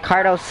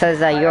 Ricardo says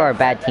that you're a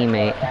bad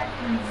teammate.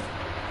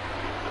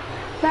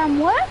 Damn,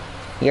 what?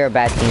 You're a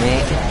bad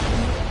teammate.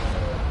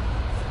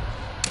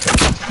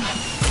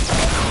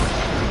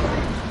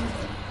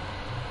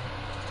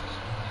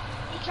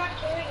 He tried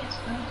carrying his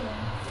phone to him.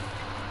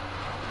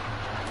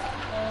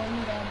 Oh,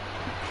 you dead.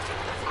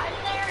 I'm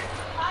there!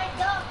 I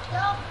dump!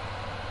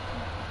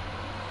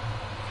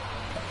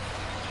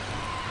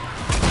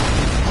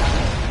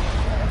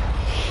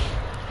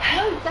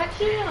 No, it's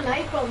actually on an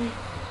iPhone.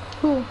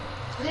 Who?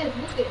 Liz,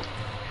 look it.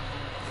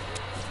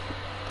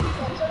 Yeah,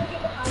 so look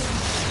at behind me.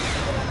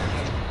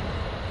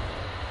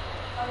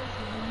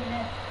 Obviously, look at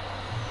it.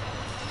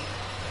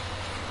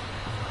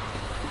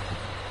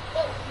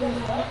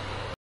 What?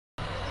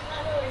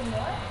 Not knowing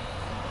what?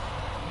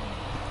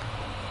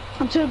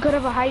 I'm too good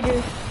of a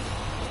hider.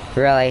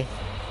 Really?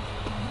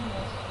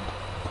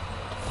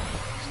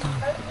 I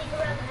would sneak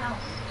around the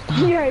house.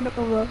 Yeah, I know,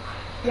 bro.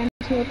 Yeah, I'm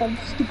just with that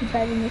stupid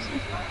bag in this.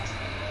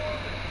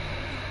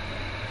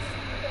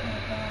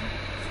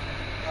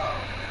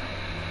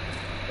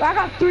 I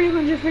got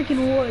 300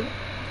 freaking wood.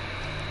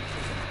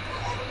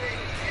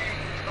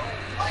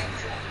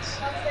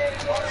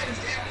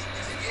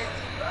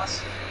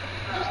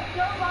 Just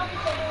go along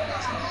with everyone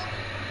else.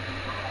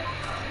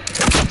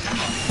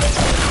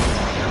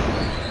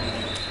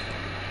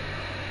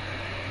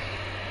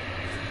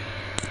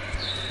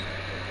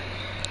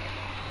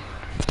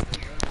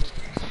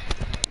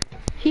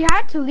 He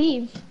had to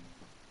leave.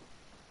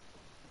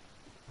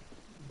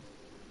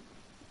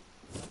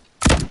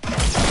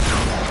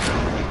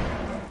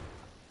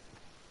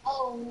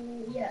 Oh,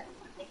 yeah.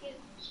 I think it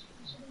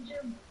should be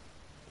Jim.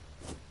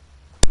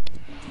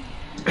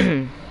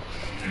 Stand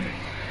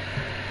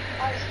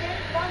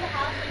in front of the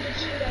house and just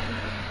shoot everything.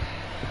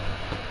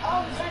 Oh,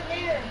 he's right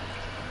there.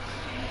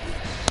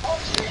 Oh,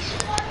 shoot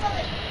one of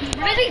it.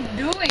 What are they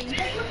doing?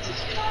 Hey, what's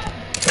this fun?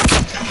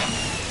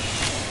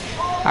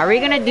 Are we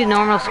gonna do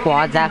normal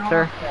squads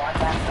after?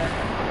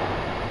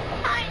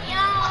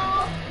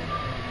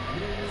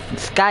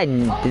 This guy,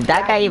 did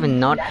that guy even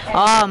know?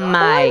 Oh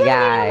my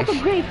gosh. That's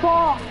a great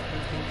fall.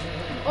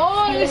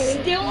 Oh, he's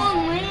still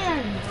on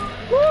land.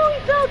 Oh, he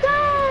fell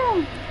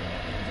down.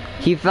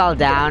 He fell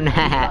down.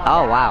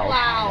 Oh wow.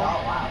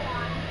 Wow.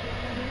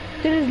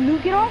 Did his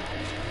loot get off?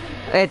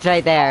 It's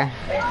right there.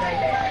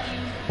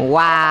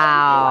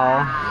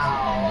 Wow.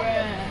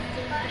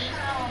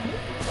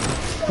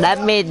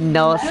 That made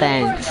no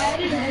sense.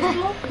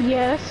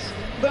 Yes.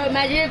 Bro,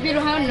 imagine if you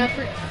don't have enough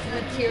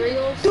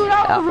materials. Dude,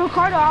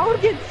 Ricardo, I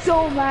would get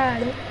so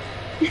mad.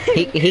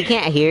 He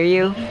can't hear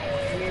you?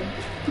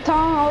 Tell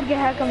him I would get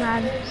hecka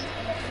mad.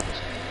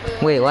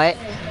 Wait, what?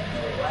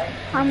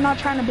 I'm not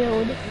trying to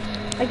build.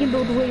 I can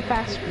build way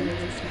faster.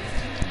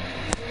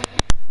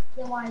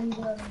 Then why are you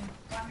building?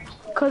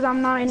 Cause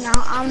I'm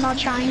not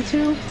trying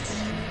to.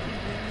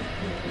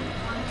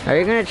 Are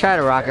you gonna try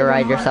to rocket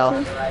ride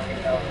yourself?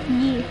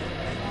 Yeah,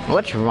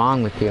 What's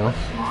wrong with you?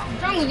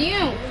 What's wrong with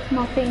you?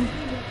 nothing.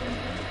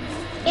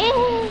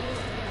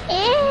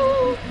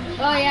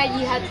 Oh yeah,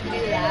 you had to do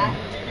that.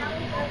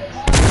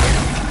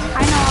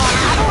 I know.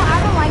 I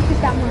don't like this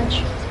that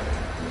much.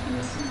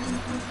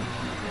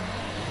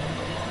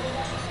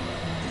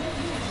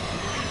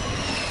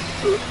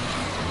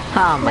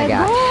 Oh my Let's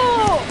gosh.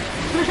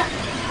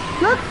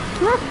 go.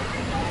 Look.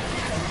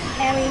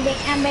 Every day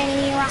I'm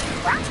bending rock,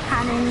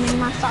 hiding in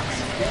my socks.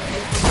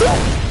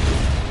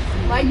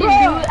 Why did you?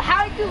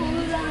 How did you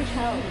lose that much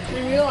health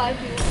in real life?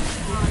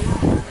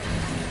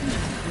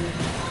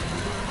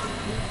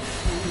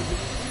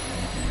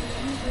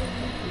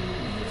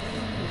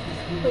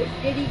 Wait,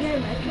 did he get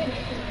a medkit?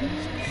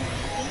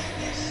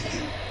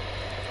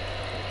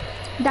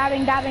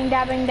 Dabbing.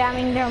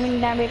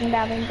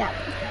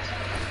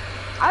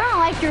 I don't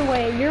like your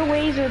way. Your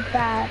ways are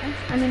bad.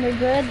 I mean, they're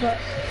good, but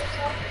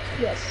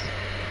yes.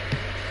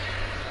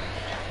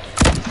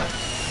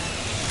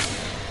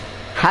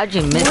 How'd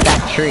you miss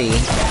that tree?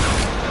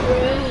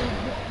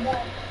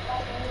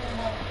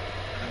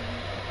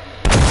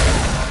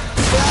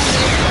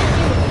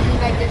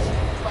 Like just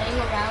playing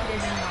around in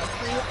my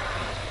tree.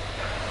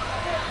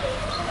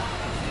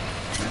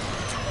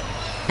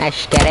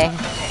 Ash, get it?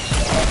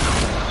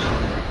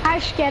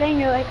 Ash getting,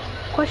 you're like,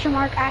 question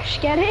mark, Ash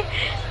get it?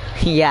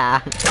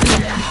 Yeah.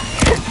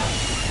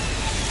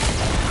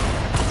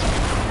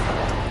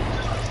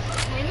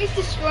 Enemy's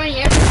destroying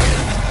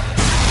everything.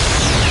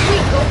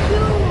 Wait, go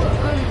to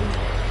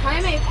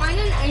Jaime, find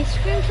an ice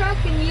cream truck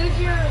and use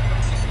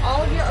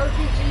all of your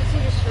RPGs to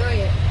destroy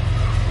it.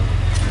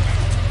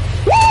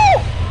 Woo!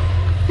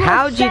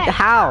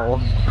 How?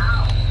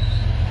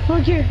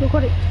 Look here,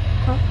 record it.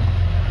 Huh?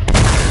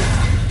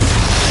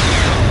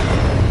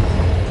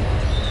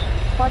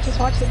 Watch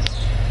this.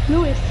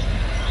 Lewis.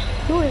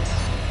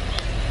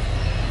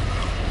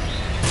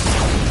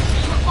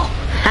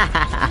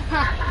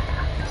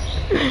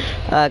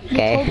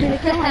 Okay. Told me to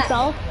kill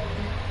myself.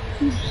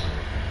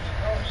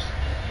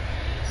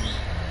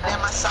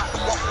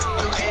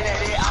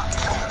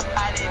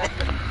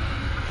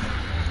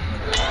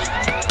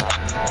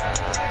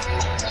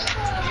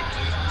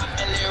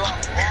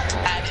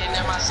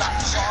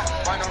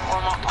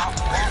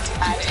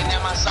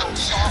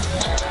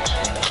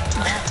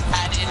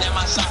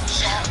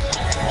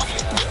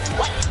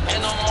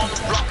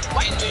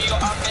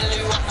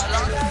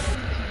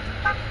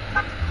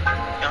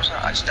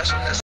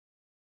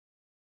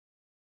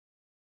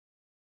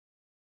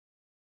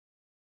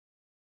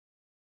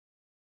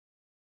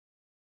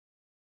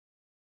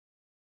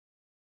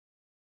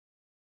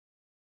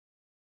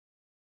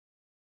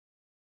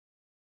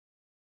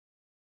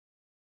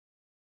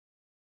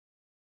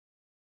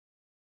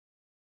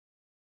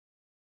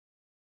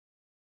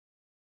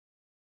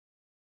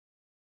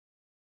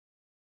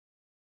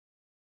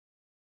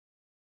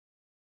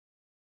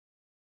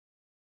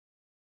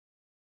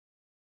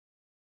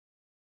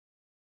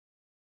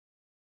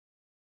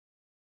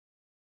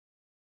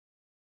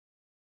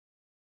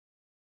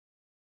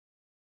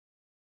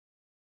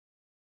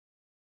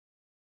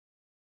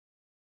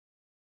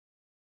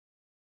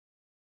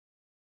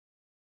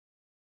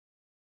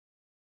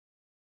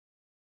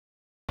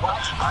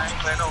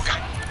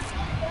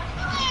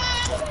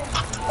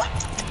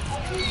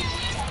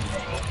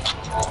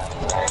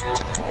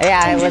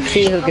 Yeah, let's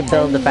see who could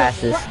build the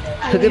fastest.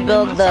 Who could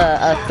build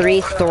the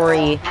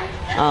 3-story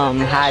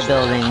high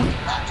building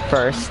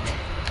first?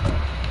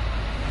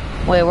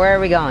 Wait, where are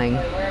we going?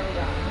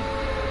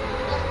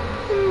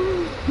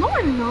 No,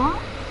 we're not.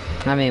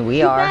 I mean,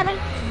 we are.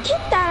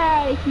 Get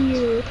that out of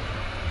here.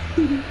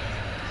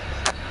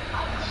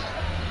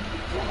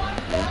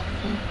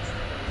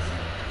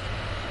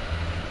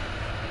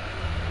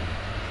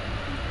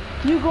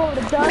 You go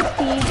to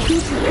Dusty,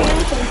 piece of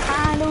pants,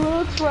 and kinda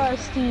looks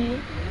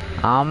rusty.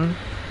 I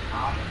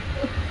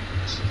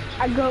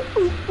go,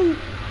 ooh, ooh.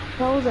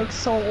 That was like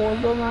so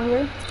old,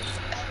 remember?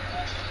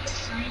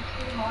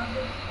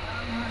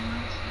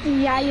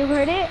 Yeah, you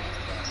heard it?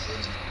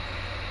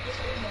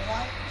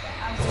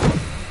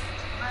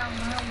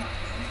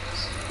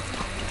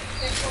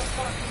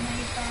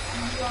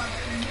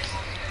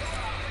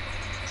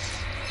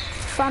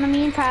 Found a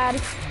mean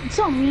pad. It's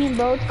so mean,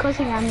 bro. It's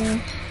cussing at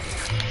me.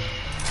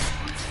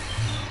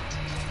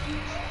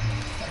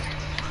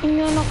 You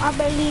know, I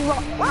barely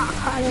rock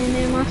hiding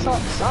in my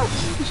socks.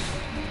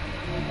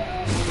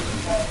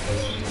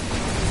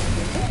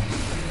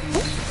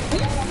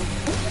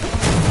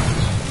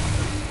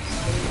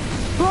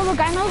 Bro, look,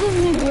 I know this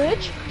new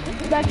glitch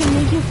that can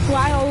make you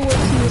fly all the way to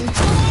you.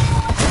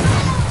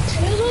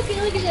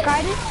 Look at this.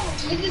 Guided?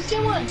 It's the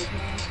same one.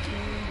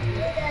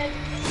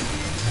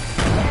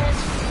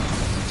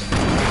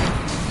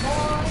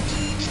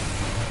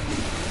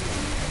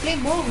 Play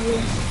more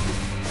room.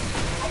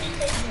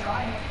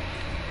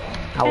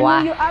 Oh,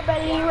 wow. I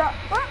barely rock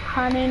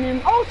hiding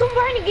in. Oh, someone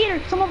behind you, Gator.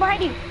 Someone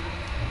behind you.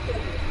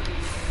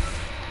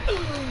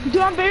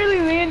 Dude, I'm barely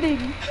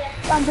landing.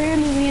 I'm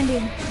barely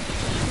landing.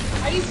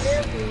 Are you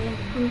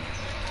barely?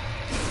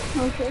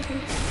 Okay.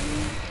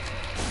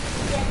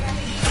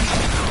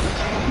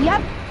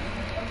 Yep.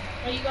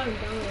 Oh, you got him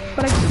down there.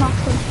 But I just knocked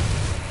him.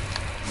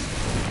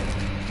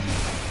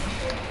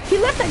 He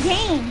left the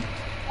game.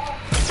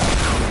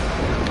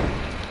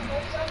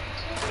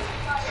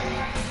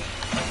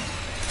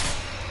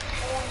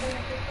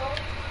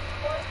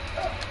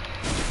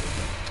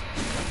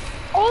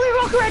 Only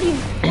rocket ready.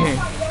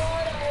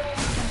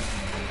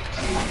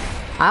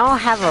 I don't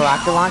have a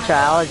rocket launcher,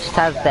 I'll just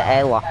have the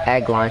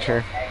egg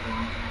launcher.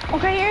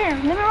 Okay, here.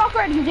 Let me rock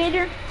ready,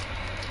 Gator.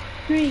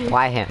 3.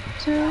 Why him?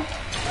 2.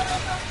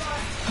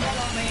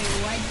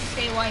 Why'd you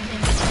say why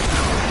him?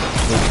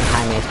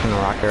 Jaime's gonna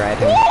rocket ride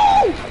him.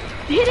 Woo!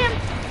 Hit him.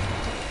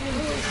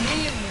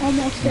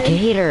 Almost dead.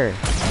 Gator!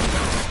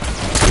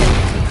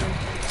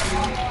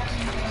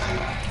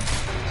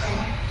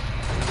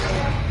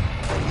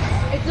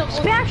 It's a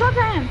Spam shot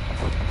to him.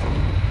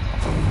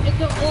 It's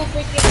a whole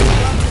freaking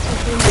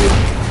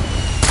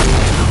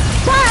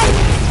Side.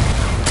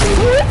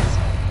 Whoops.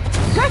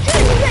 Got you.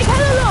 He's like,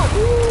 hello.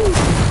 Ooh.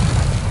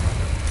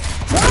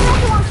 One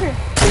rocket launcher.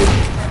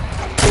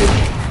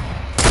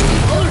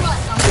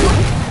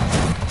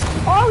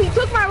 Oh, he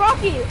took my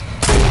rocket.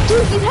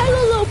 Dude, he's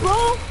hella low,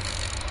 bro.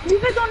 You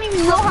guys don't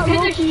even know how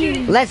low he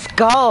is. Let's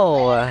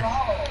go!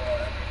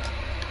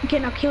 Okay,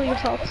 now kill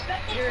yourself.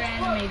 You're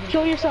animated.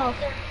 Kill yourself.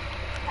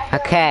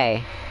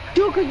 Okay.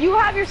 Dude, cause you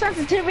have your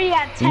sensitivity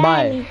at 10.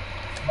 Bye.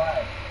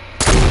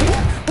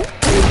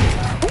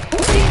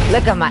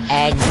 Look at my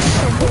eggs.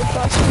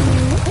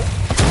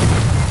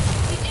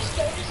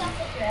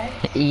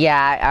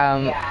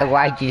 Yeah,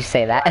 why'd you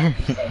say that?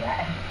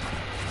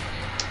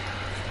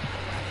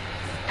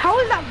 How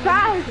is that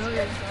fast?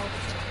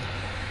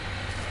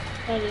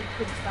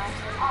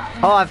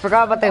 Oh, I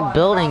forgot about the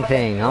building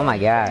thing. Oh my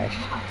gosh.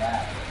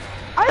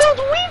 I was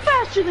way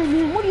faster than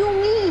him. What do you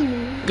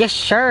mean? Yeah,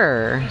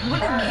 sure.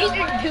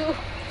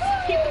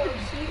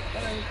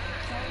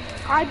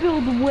 I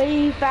build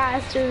way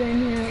faster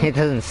than him. It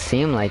doesn't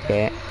seem like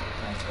it.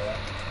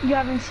 You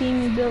haven't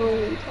seen me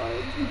build.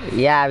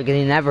 Yeah, because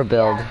you never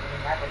build.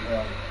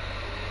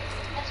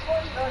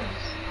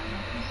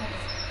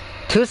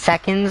 2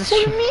 seconds.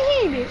 What do you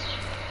mean?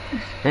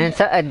 And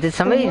so, did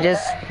somebody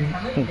just...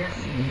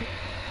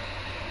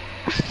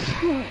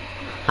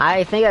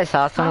 I think I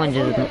saw someone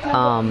just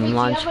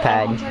launch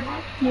pad.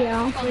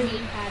 Yeah. It's on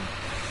gamepad.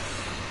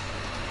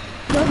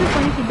 That would be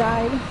funny if he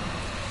died.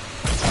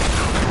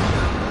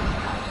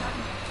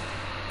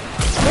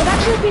 It would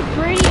actually be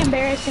pretty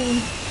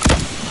embarrassing.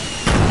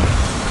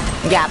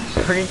 Yeah,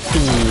 pretty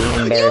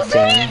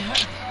embarrassing.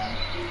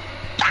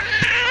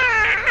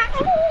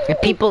 If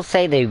people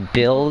say they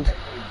build,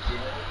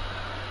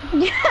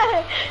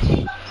 Yeah.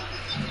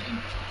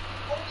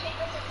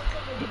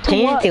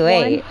 change it to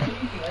 8.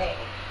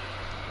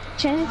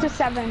 Change it to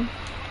 7.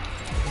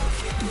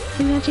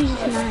 We're gonna change it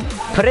to 9.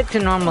 Put it to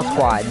normal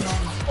squads.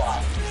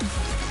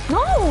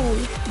 No!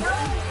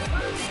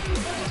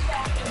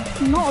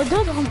 No, it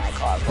does. Oh my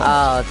god.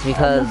 Oh, it's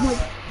because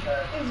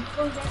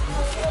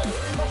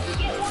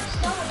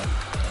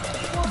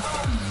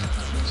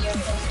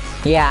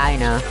yeah, I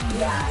know.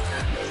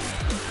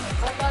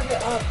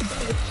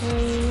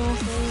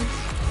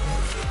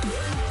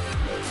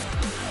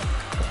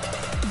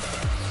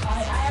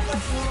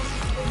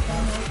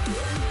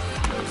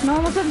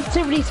 Normal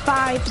sensitivity is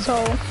 5,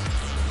 so.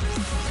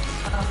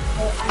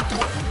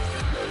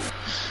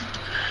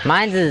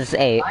 Mine's is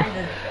 8.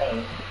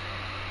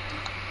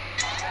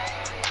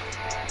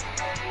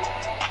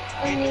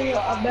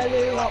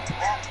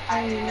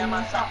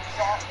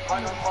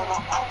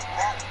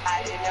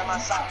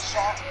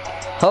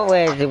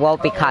 Hopefully it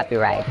won't be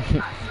copyright.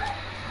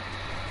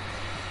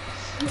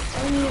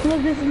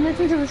 Listen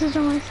to this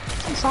instrument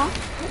song.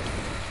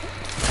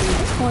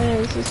 Oh yeah,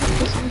 this is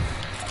this song.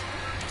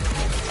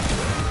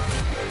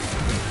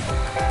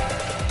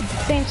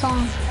 Same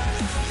song.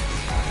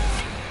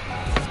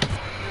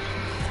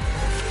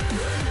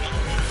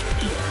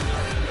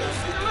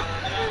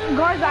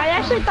 Garza, I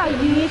actually thought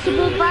you used to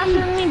build faster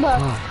than me, but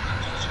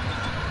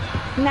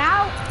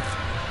now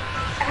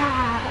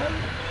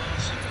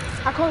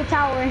I call it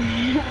tower.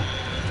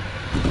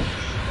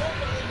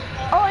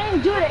 Oh,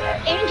 and dude,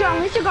 Angel,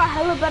 at least you got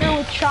hella better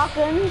with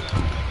shotguns.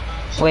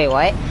 Wait,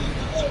 what?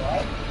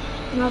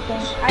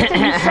 Nothing. I said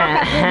you suck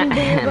at building,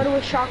 but you're better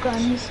with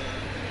shotguns.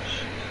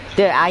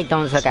 Dude, I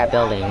don't suck at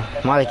building.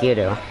 More like you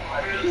do.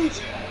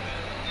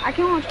 I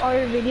can watch all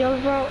your videos,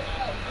 bro.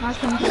 I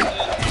can.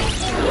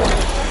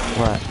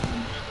 What?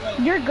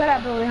 You're good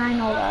at building, I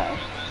know that.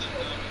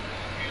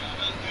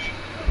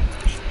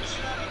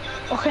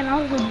 Okay, now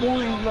this is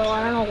boring, bro.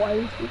 I don't know why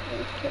these people.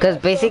 Because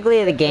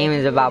basically the game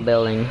is about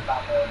building.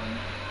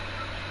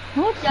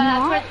 No, it's Yeah,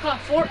 not. that's what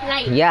it's called,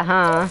 Fortnite. Yeah,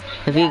 huh?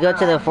 If you go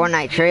to the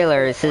Fortnite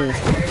trailer, it says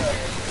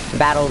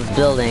battles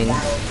building.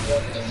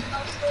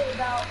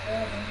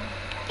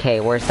 Okay,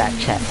 where's that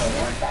chest?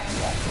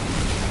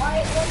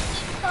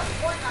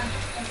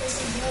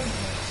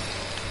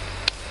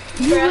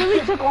 You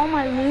really took all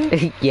my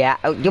loot. Yeah.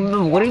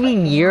 What do you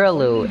mean your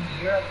loot?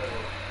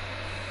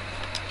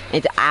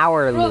 It's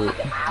our loot.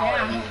 Yeah.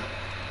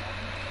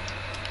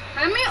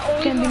 How many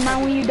old Can be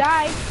mine when you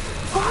die.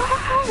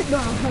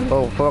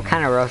 Oh, what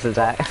kind of roast is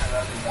that?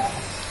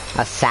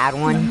 A sad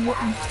one?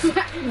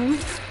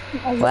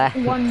 What?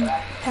 1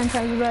 10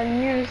 times better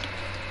than yours.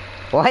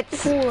 What?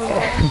 Cool.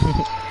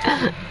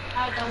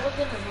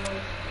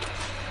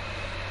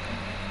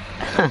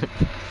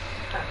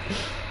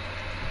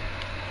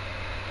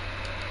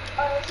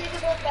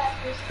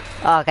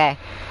 Okay.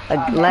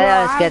 Let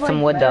us get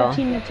some wood though.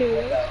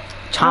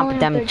 Chomp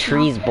them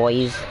trees,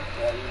 boys.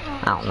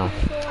 I don't know.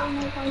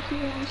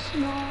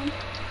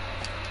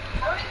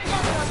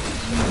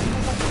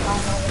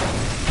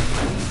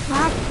 I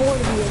have 4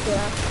 to be a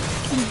girl.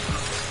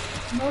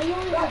 No, you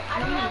only got, I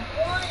don't have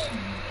 1.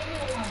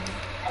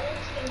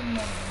 Give me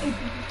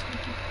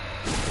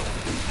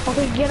 1.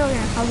 Okay, get over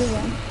here. I'll do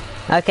one.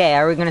 Okay,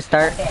 are we gonna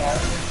start?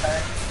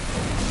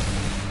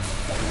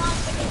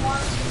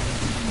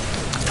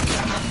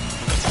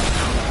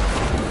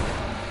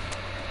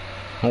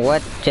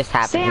 What just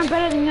happened? Say I'm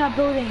better than you at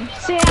building.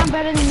 Say I'm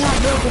better than you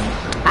at building.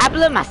 I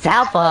blew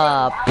myself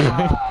up.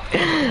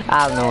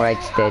 I don't know what I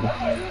just did.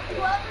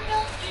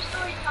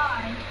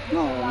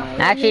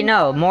 Actually,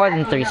 no, more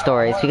than 3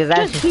 stories because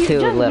that's just too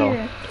little.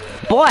 Here.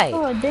 Boy.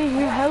 Oh dang,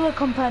 you're hella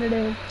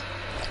competitive.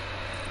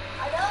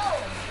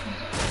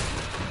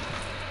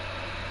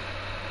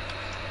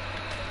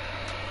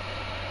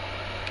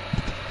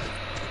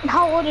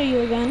 How old are you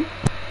again?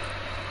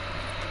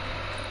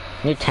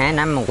 You're 10,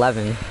 I'm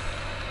 11.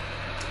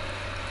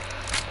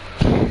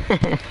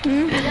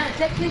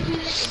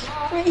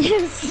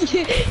 Yes,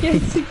 you're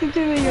 62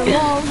 with your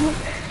mom.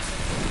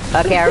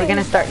 Okay, are we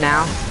gonna start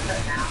now?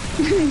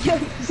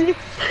 Yes, you're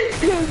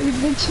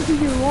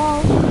bitching your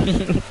mom.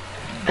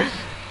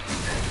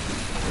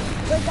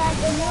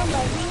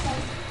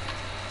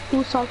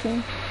 Who's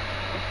talking?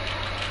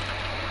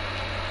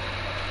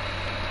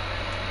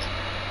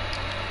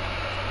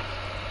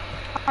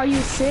 Are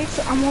you 6?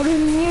 I'm older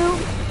than you.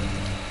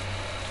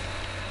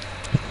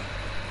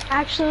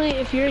 Actually,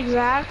 if you're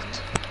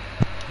exact.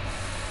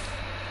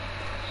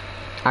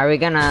 Are we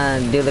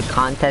gonna do the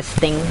contest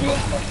thing?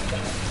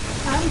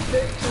 I'm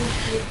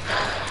 13.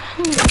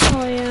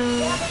 Oh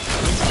yeah.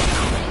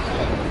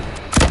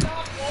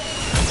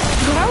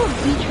 But I would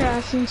beat your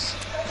ass since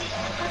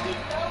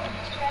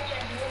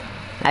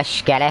I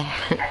get it.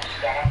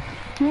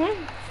 Hmm?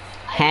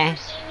 Huh?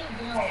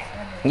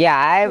 Yeah,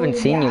 I haven't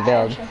seen you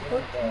build.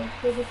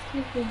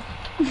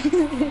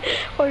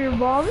 Or your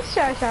mom is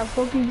trash at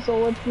poking, so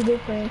what's the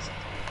difference?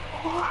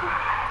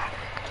 Yeah.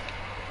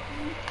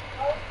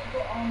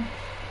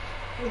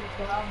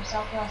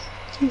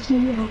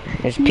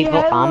 There's He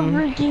people, has a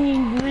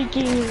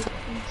freaking.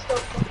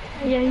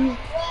 Yeah,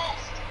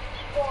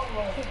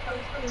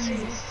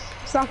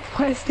 stop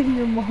questing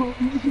your mom.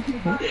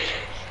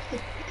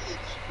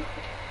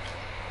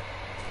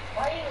 Why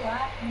are you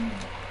laughing?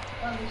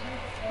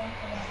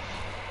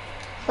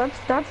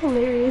 That's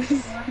hilarious.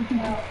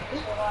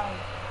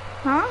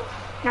 Huh?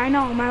 I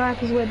know, my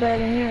life is way better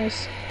than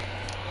yours.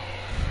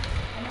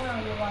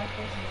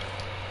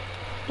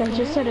 I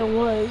just said it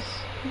was.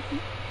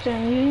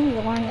 Jen, you need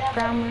to learn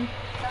grammar.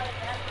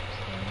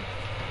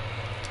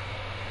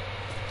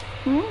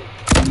 Hmm?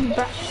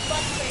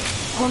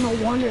 Oh, no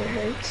wonder it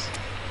hurts.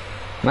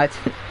 What?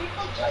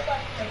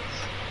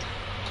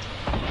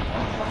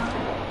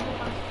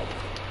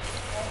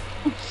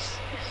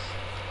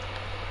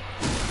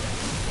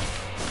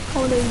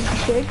 Oh, there's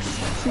chicks.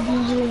 So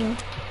usually.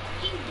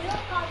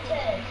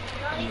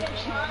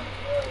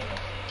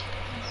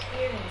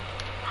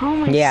 How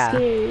am I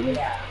scared?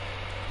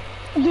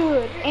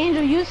 Dude,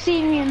 Angel, you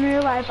see me in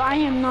real life. I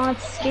am not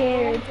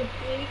scared.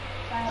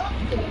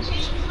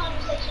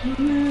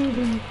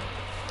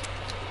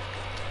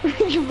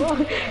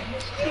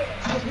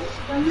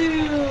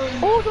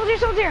 Oh,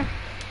 soldier!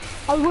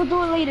 We'll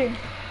do it later.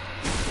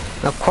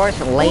 Of course,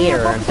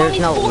 later. There's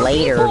no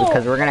later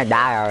because we're gonna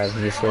die,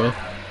 obviously.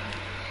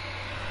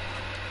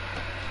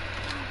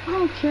 I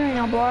don't care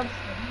now, Bob.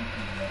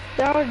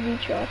 That would be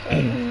trash.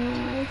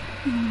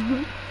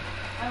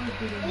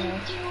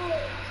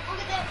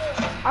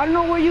 I don't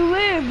know where you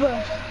live.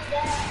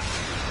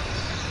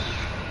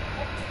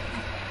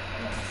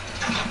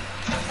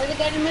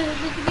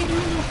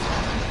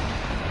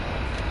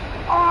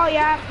 Oh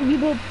yeah, you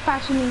build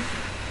faster than me.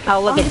 Oh,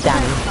 look at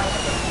them.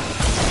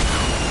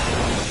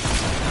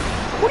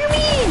 What do you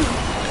mean?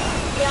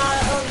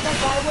 Yeah, that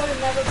guy would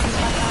have never been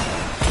like that.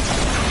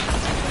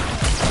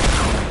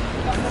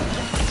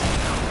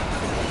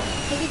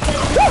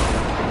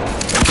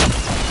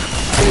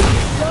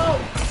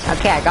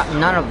 Okay, I got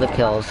none of the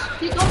kills.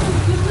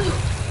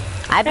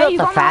 I built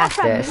the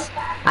fastest.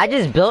 I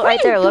just built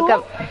right there. Look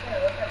up.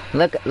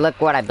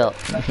 Look what I built.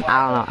 I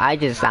don't know. I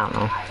don't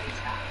know.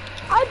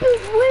 I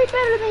built way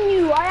better than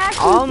you. I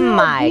actually Oh built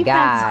my a defense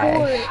gosh.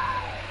 fort.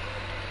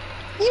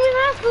 Even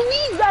ask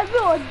Louise, I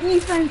built a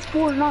defense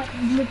fort, not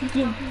the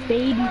freaking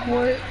baby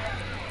fort.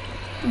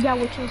 Yeah,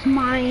 which was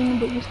mine,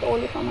 but you stole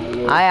it from my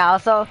room. I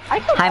also. I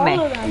killed Jaime.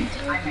 all of them.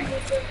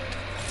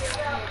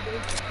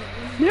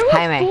 There was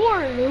Jaime.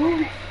 4,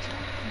 dude.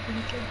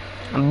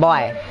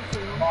 Boy.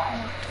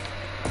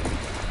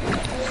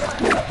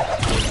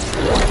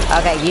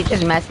 Okay, you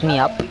just messed me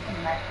up.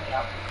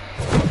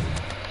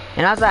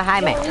 And also,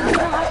 Jaime.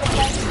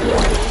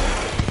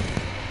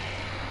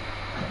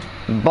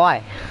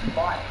 Boy.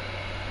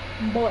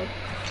 Boy,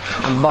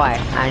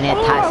 I need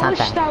to tie I wish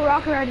something. that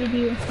rocket rideed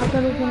you. I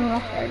thought it was gonna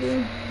rocket ride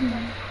you.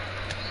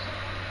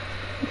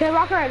 Okay,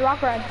 rocket ride.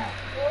 Let's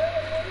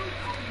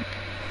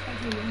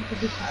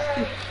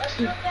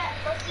see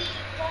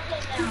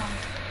now.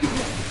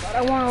 But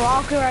I wanna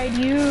rocket ride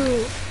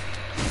you.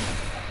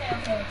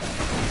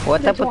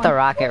 What's up with the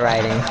rocket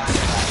riding?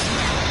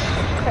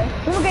 Okay,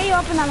 we'll get you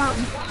up in that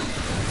mountain.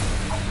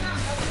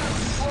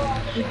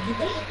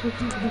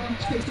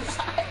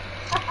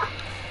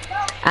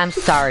 I'm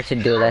sorry to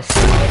do this.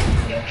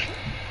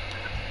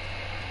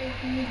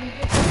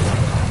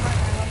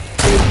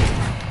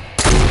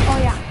 Oh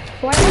yeah.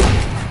 What?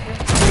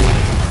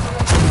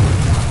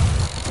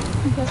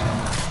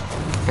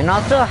 Okay. And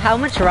also, how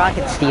much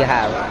rockets do you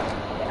have?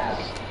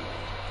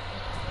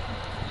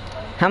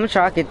 How much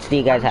rockets do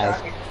you guys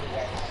have?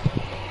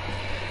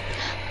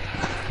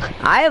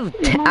 I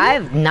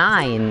have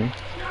 9.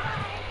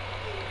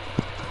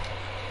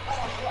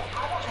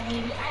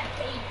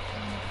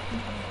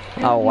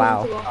 Oh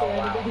wow.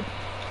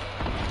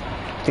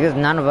 Because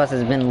none of us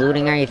has been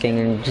looting anything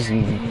and just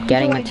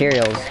getting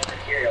materials.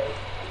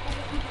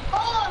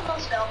 Oh,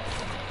 almost fell.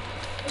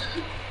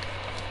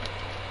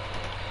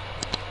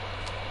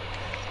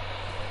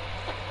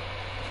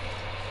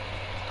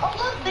 Oh,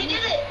 look, they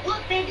did it.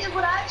 Look, they did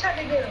what I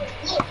tried to do.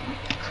 Look.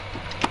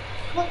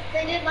 Look,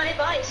 they did my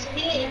advice.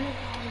 Wait,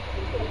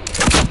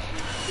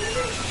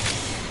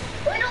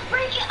 don't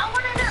break it. I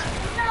want to know.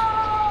 No.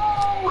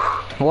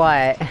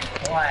 What?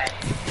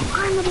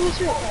 I'm gonna miss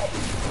it.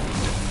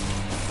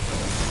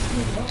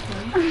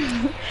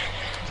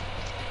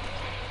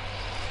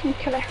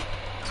 Okay,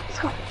 let's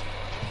go.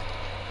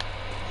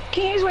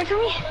 Can you guys wait for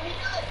me?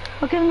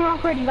 Okay, let me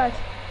rock ready, guys.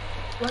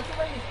 Can I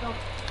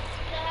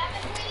have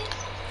it, please?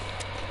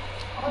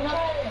 I'll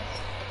try this.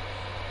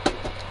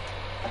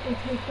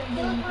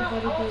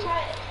 I'll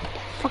try it.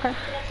 Okay. Can I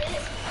fit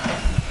it?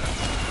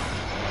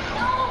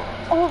 No!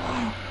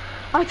 Oh,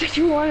 I thought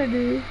you wanted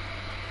to. Not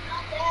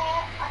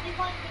that. I think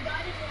like the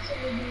guidance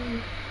would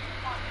be.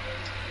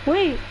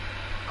 Wait,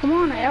 Come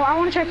on, I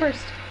want to try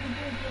first.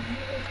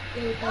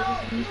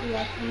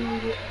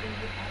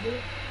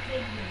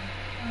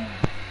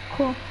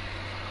 Cool.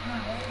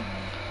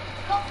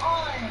 Come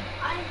on.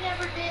 I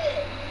never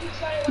did. You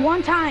tried like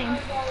One time.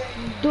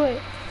 already. Do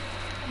it.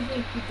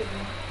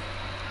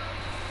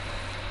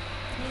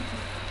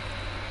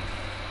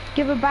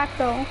 Give it back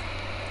though.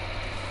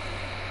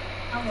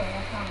 I will,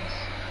 I promise.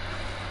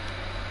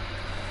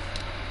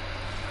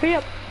 Hurry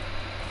up.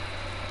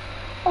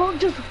 Oh,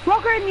 just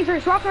rock right at me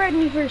first. Rock right at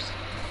me first.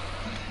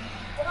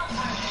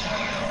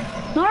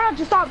 No, no,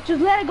 just stop.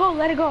 Just let it go.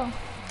 Let it go.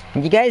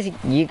 You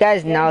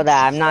guys know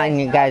that I'm not in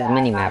your guys'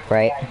 minimap,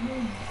 right?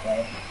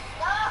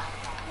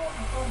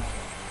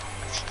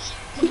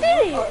 He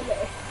did it.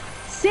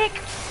 Sick.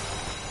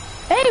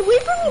 Hey,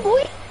 wait for me,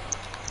 boy.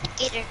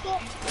 Either.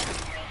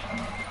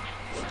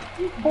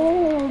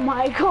 Oh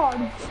my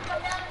god.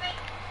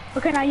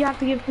 Okay, now you have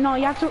to give. No,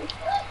 you have to.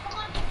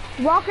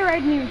 Rock it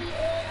right at me.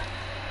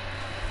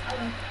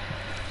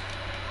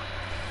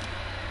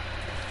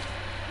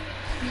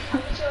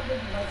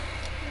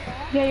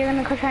 Yeah, you're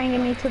gonna try and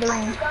get me to the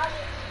ring.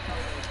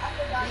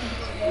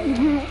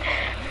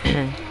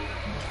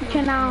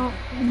 Okay, now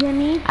give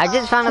me. I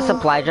just found a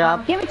supply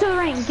drop. Get me to the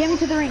ring. Get me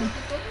to the ring.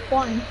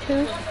 1,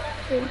 2,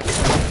 3.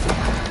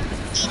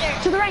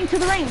 To the ring. To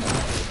the ring.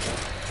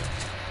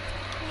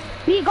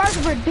 Beat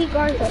Garza. Beat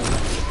Garza.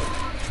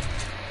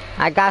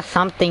 I got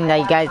something that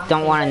you guys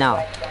don't want to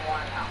know.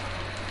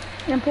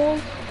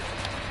 Impulse.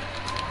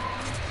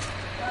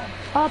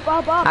 Up,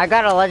 up, up. I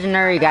got a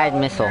legendary guide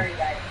missile.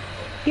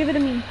 Give it to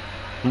me.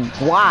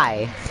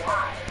 Why?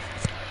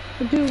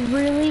 Dude,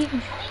 really?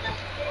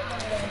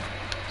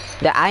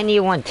 I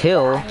need one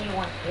too.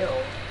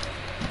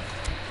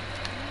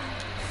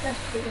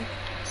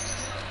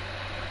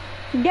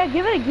 Yeah,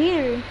 give it a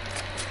gear.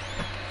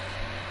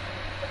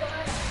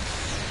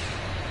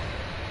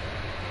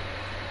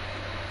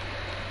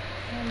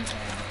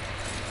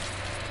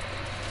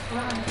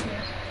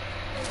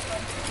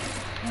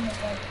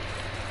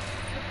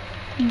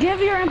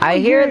 Give your I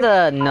hear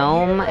the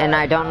gnome and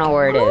I don't know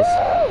where it is.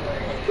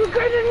 You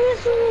got a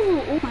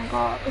missile! Oh my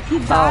god. If you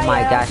die, Oh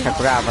my gosh, I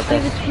forgot about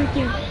give this. it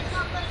freaking.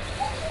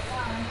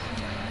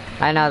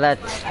 I know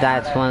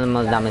that's one of the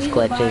most dumbest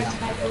glitches.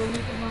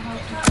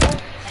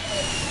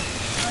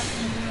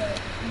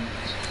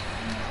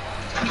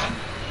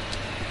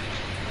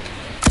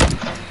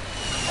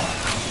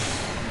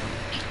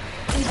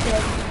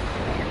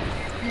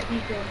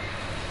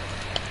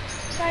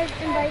 Guys,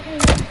 invite me.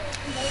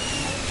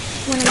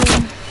 When I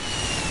mean.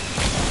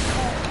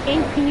 Hey,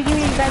 can you give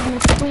me your guys'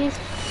 missile, please?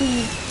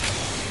 Please.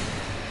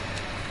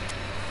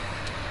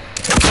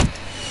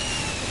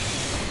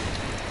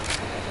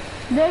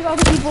 There's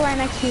other people right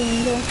next to you,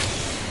 Angel.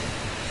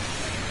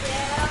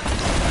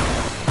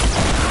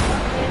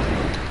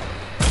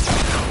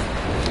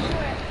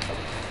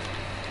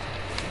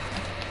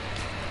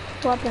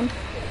 Swap them.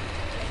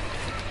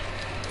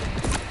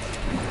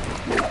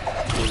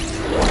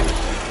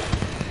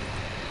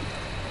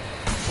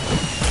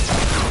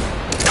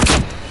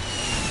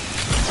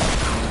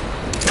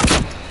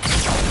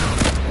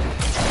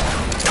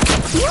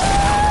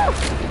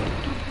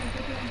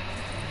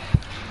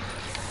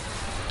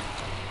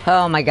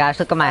 Oh my gosh,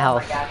 look at my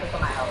health.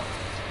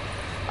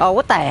 Oh,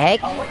 what the heck?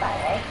 Oh,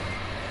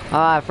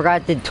 I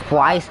forgot I did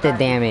twice the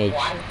damage.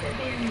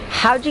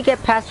 How'd you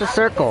get past the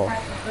circle?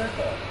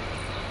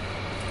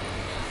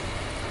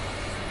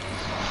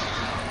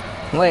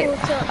 Wait.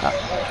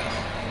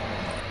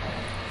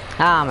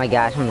 Oh my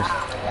gosh, I'm just...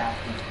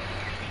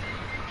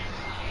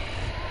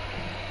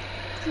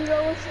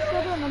 Let's just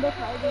go to another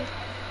Friday.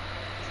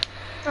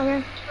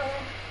 Okay.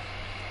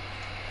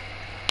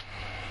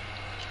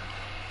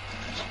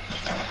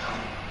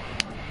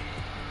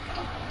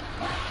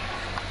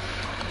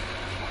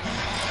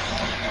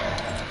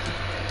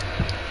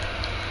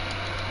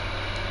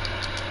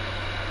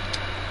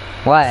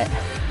 What?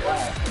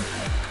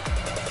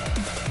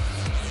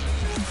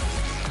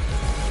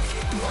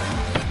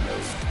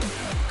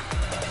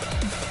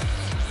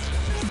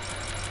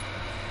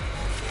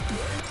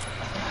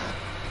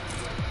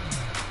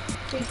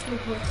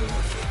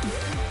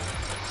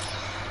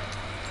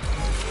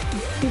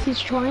 This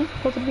is trying.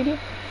 Pause the video.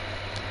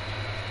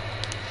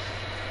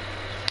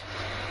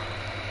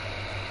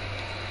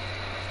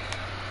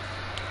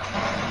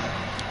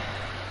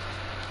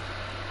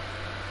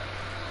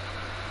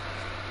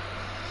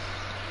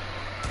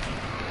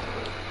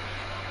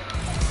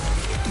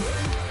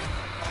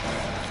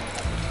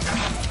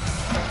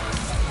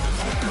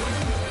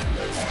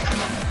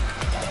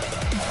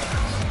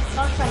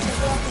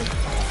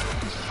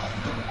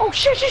 Oh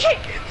shit, shit, shit!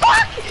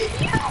 Fuck!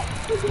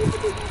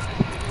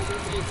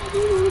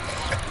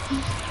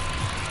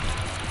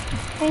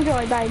 Angel,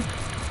 I died.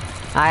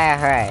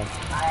 Alright.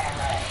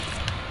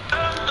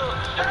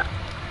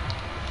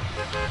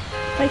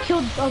 I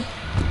killed.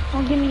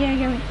 Oh, give me.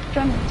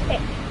 Join me. Hey,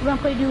 we're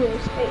gonna play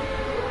duos. Hey,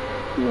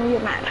 you gonna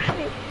get mad.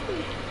 Hey.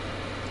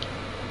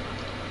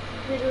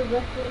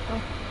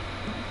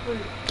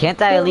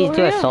 Can't I at least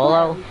do a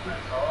solo?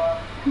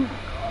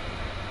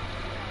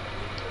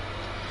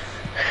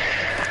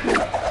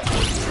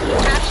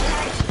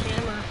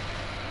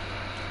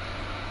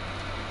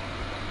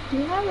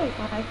 have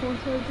like iPhone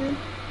surgery?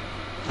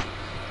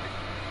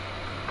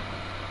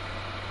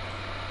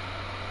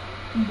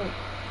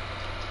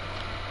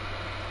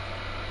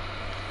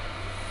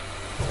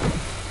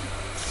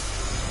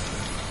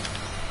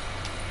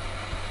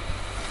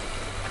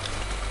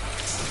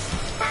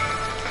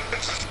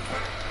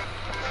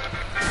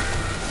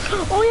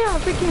 Oh yeah,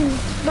 freaking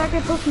that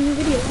guy posted a new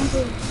video.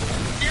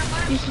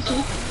 You should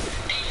see.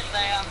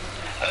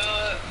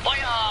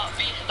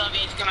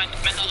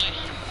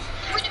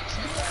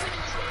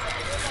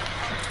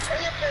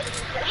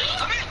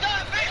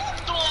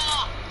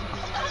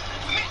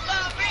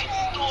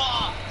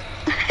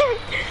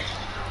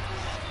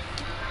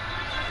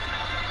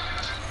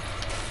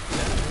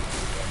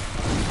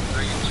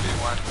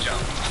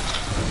 Jump.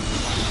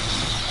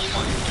 Oh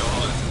my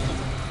god.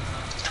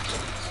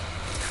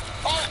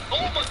 Oh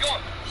my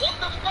god. What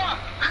the fuck?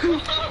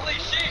 Holy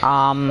shit.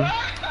 I'm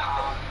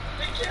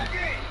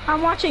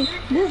watching.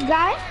 This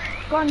guy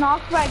got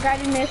knocked by a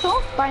guided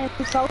missile by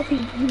himself. He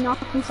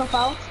knocked himself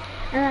out.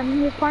 And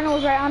then his partner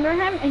was right under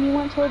him, and he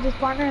went towards his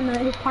partner, and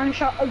then his partner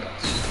shot a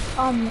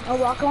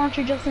rocket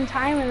launcher just in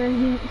time, and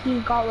then he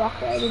got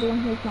rocket-righted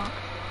when he was knocked.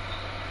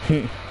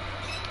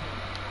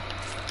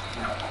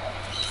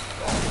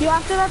 You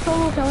after that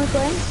solo can we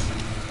play?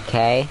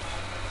 Okay.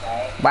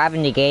 What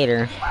happened to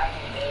Gator?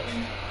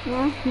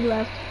 Yeah, he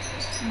left.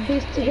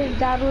 His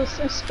dad was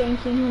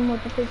spanking him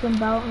with the freaking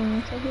belt,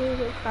 and so he was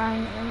like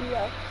crying, and then he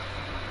left.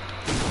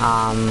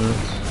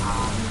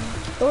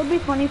 It would be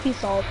funny if he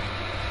solved.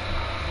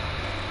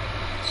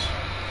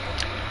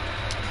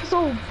 He's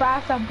so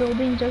fast at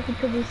building just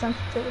because of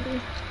sensitivity.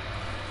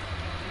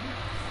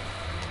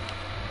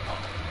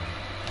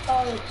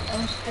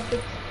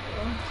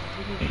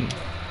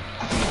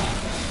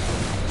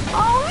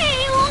 Oh,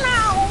 hell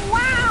no!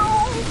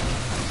 Wow!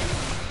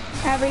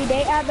 Every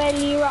day I bet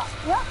you rock.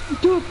 Yeah,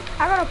 dude,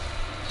 I got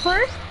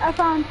first I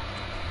found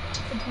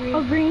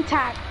a green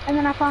tack, and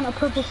then I found a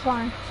purple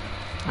scar.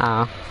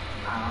 Oh.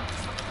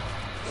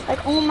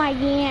 Like, oh my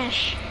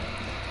gosh.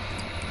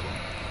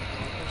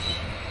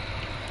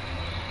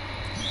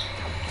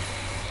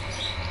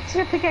 It's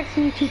gonna pickaxe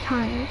me 2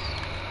 times.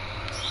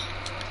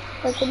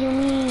 Like, what do you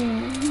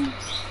mean?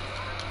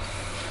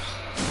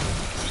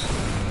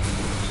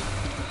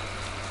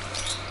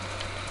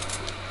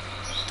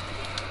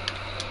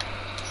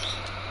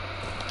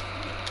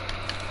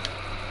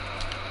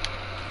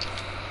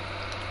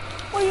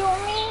 What do you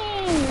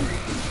mean?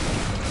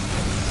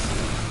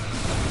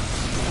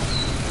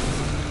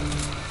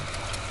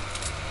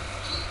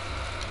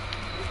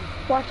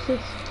 Watch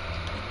this.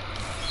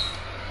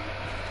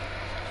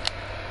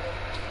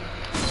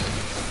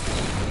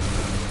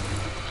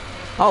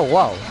 Oh,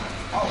 whoa.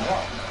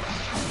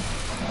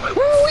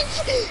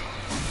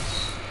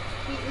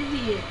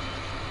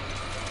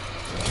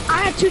 I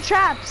had 2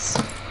 traps.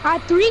 I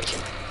had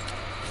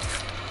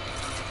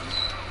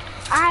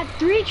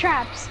 3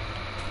 traps.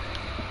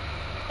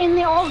 And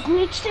they all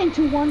glitched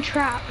into 1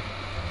 trap.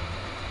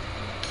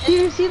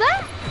 Did you see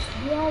that?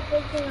 Yeah,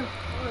 freaking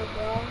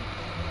bro.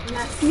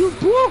 You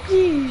broke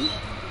it.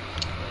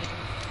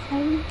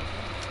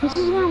 This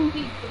is what I'm...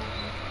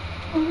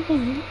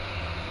 Okay.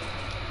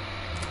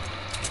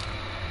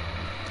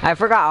 I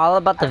forgot all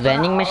about the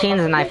vending machines,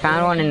 and I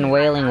found one in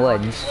Wailing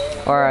Woods.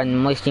 Or in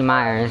Moisty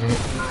Myers.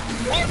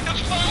 What the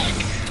fuck?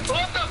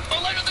 What the?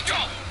 Oh, light on the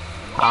drum.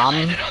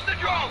 Light it on the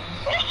drum.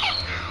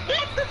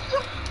 What the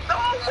fuck?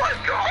 Oh my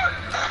god.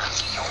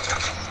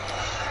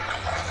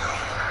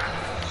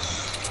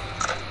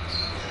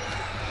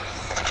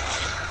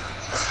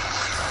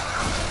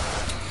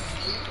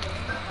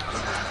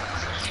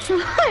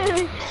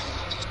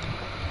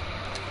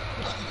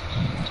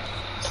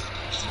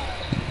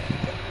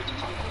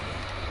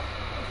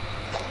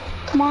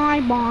 My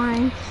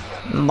boy.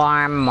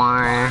 Bar.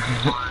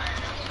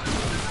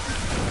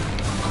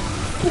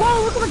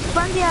 Whoa, look how much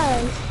fun he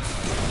has.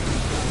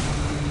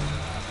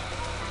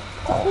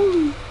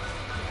 Holy.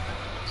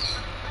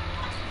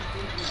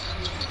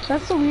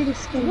 That's the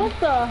weirdest skin. What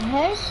the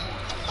heck?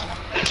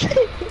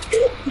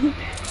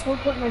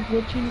 Look what my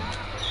glitching.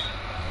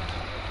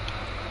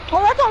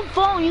 Oh, that's on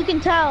phone, you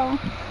can tell.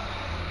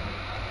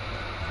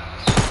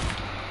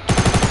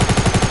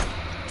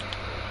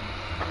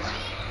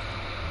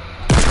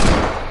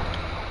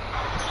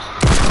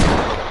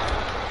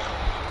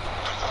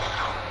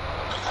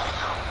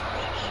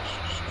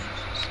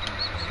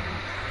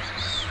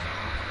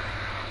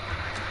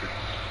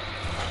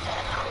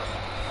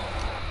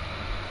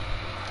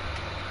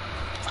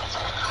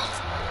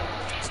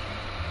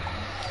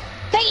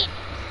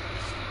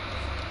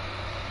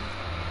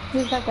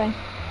 Who's that guy?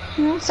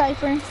 No,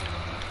 Cypher.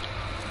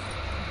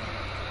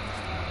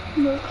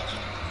 Look.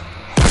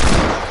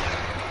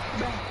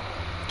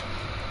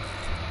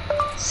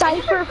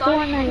 Cypher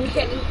Fortnite.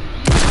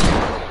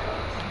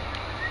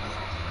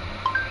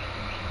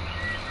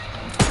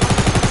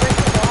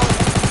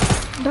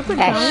 That's a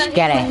gun.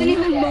 Get It's it.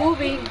 even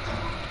moving.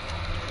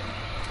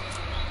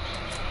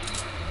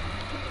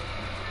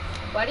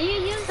 Why do you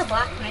use the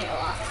Black Knight a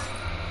lot?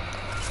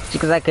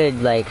 Because I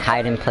could, like,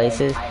 hide in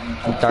places,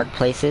 dark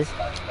places.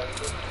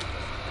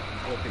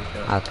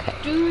 Okay.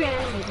 Do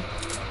reanimated.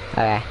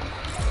 Okay.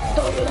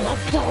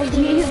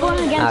 He's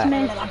going against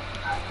me.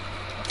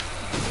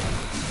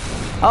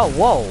 Oh,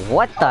 whoa,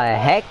 what the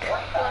heck?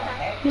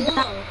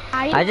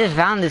 I I just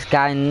found this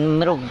guy in the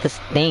middle of this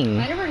thing.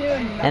 I never knew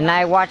him. And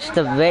I watched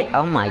the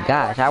oh my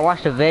gosh, I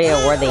watched a video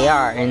where they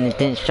are and it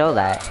didn't show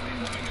that.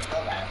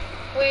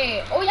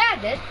 Wait, oh yeah,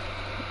 it did.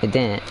 It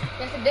didn't.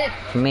 Yes, it did.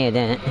 For me, it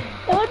didn't.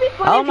 It would be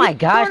funny. Oh if my he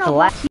gosh, turned the up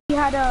last.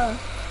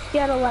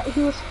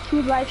 he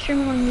was live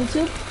streaming on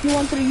YouTube. He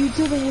went through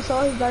YouTube and you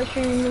saw his live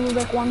stream and it was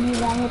like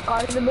 1v1 with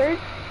Garza-Ocampo.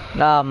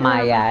 Oh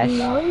my gosh.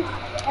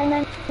 And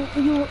then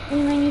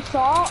you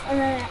saw and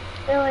then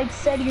it like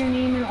said your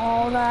name and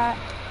all that.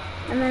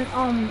 And then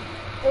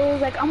it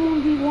was like I'm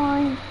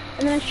 1v1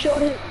 and then it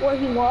showed it where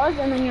he was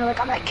and then you're like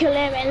I'm gonna kill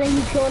him and then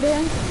you killed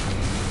him.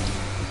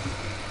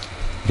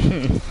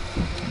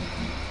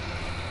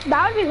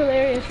 That would be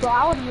hilarious, bro.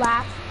 I would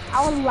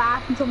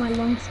laugh until my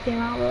lungs came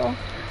out, bro.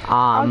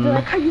 I would be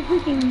like, how you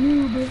freaking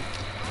noob?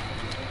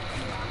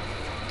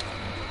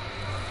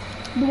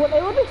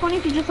 It would be funny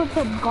if you just looked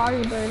up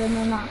Garza and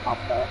then that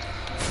popped up.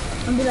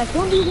 And be like,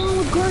 1v1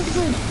 with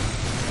Garza.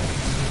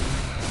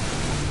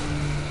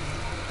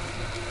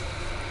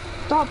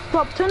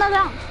 Stop, turn that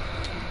down.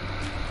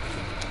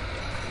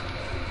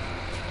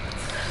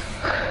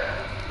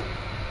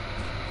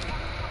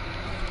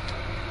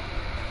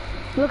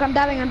 Look, I'm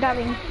dabbing.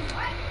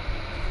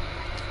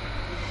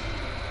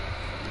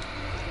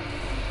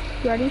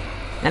 You ready?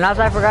 And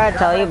also I forgot to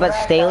tell you, but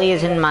Staley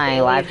is in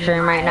my live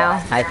stream right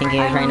now. I think he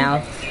is right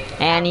now.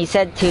 And he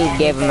said to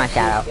give him a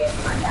shout out.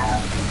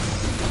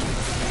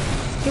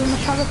 Give him a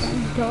shout out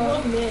then.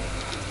 Duh.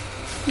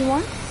 You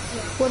want?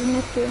 What did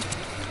Nick do?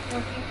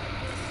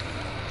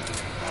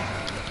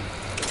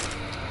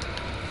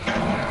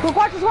 Look,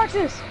 watch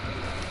this!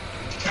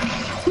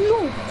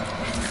 No!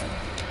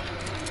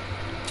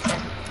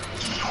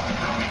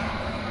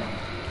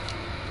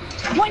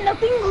 Why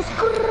nothing was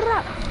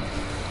crap?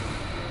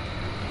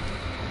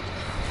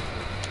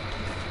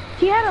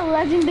 He had a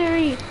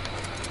legendary.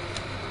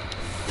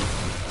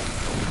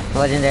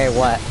 Legendary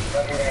what?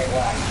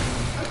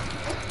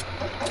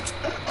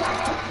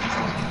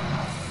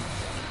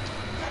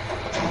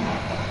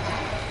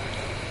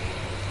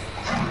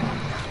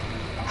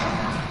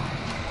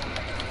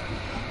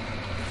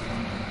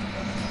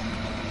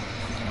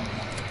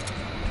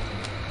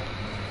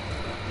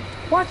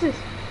 Watch this.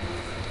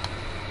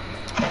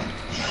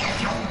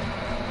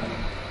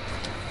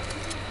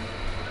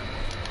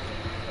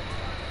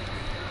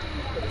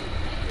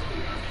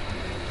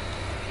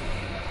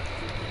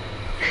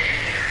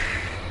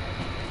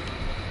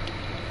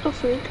 So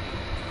freak.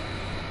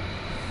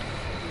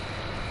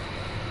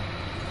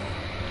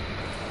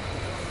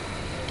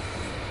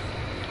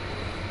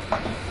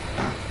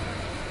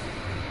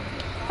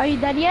 Are you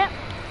dead yet?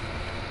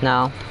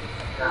 No.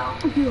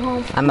 You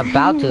home. I'm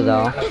about to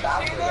though.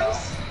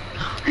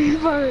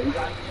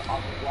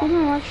 What am I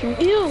watching?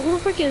 Ew, who the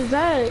frick is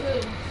that?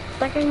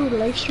 That guy who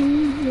live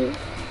streamed?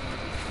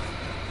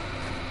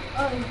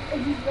 Oh,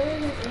 he's better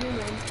than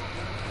anyone.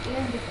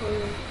 And the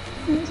color.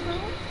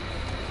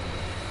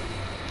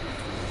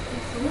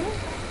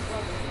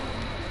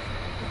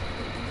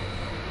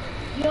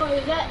 Yo,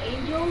 is that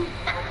Angel?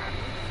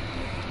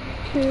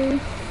 Okay.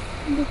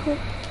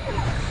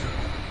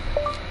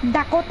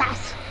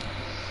 Dakotas.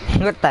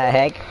 What the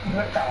heck?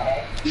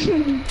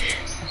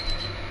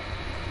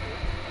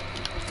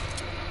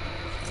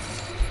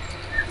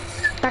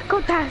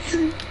 Dakotas.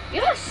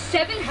 You have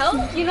 7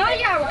 health? You know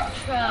you have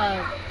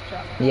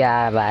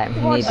Yeah, but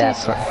I need that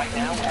for.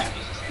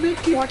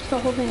 Watch the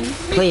whole thing.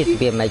 Please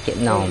be make it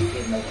known.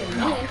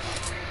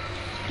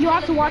 You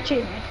have to watch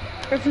it.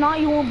 If not,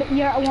 you won't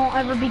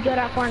ever be good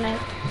at Fortnite.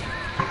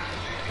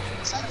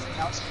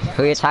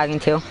 Who are you talking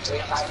to?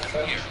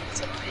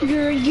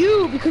 You're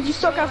you because you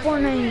suck at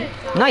Fortnite.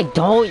 No, I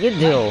don't. You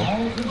do.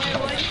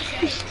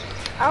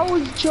 I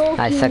was joking.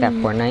 I suck at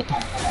Fortnite.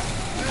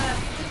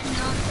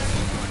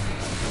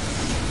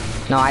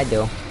 No, I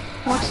do.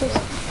 Watch this.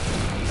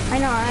 I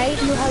know, right?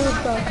 You have this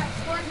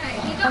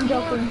stuff. I'm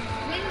joking.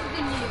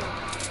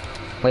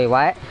 Wait,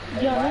 what?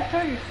 Yo, this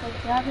turn is like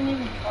you haven't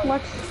even.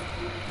 What's?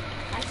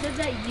 I said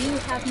that you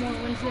have more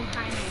wins than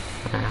Tiny.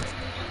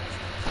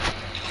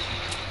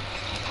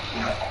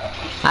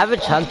 I have a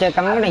chug tick.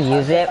 I'm gonna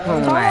use it for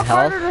my Tell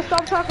health. Carter to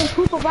stop talking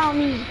poop about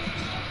me.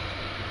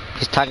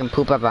 He's talking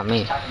poop about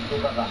me.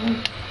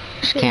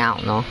 Just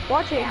can't, no.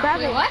 Watch it, grab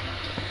it. What?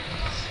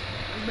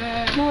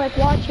 No, like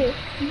watch it.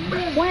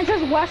 When it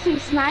says Wesley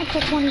snipe,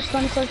 that's when he's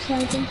gonna start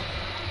sniping.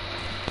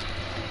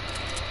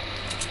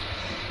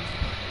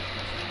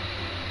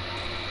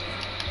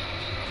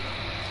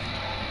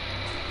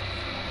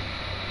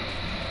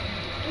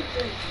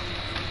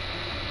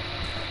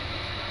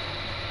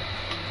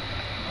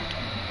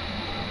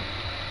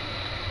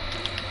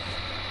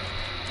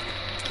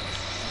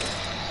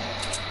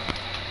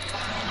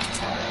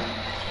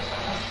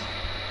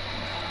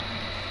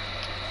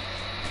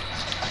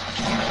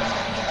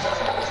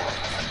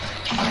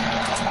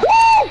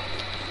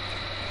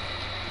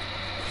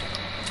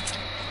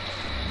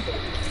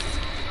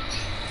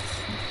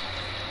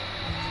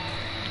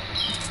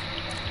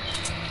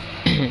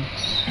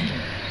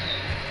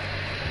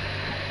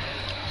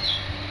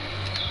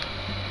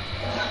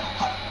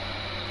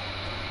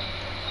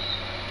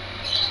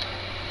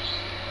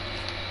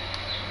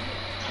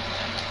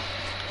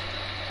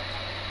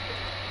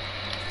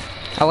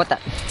 Oh, what the?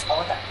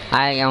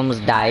 I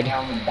almost died.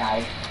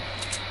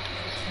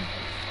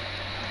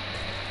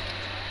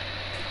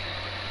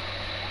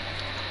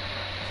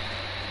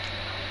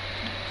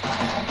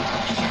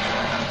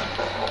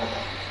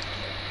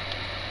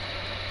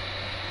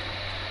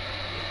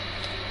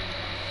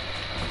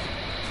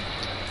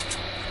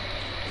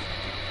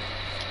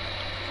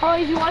 Oh,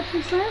 is you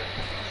watching Slim?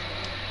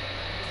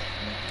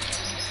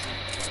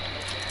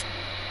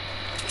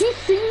 He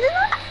sings in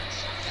that?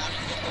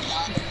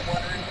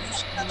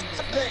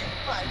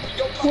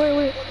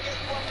 Wait.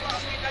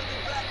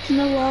 In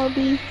the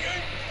lobby.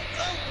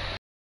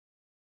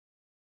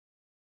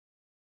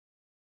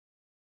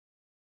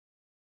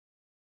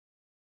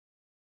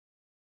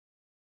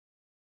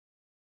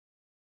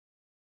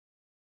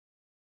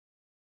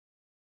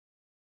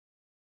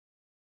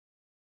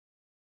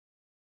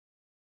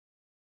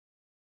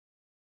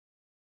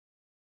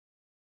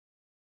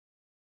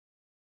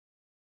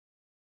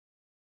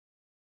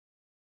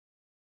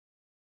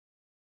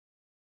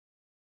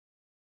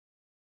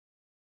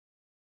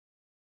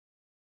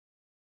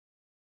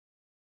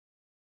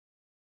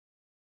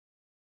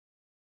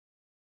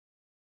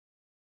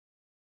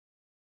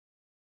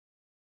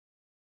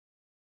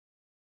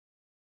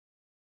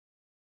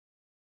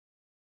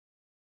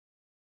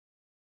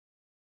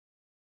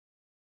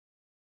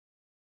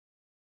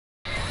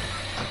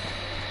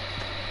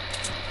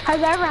 Has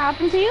that ever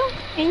happened to you,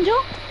 Angel?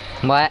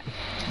 What?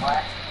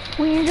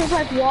 When you're just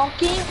like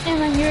walking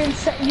and then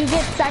you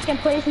get second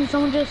place and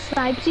someone just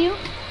snipes you?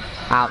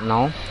 I don't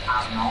know.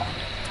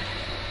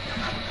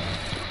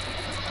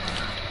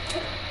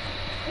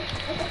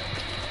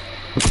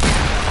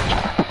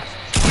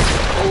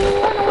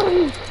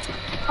 Oh,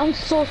 I'm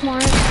so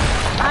smart.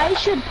 I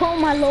should pull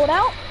my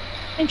loadout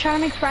and try to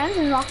make friends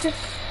and rocket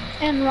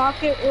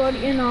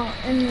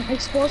and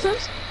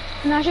explosives.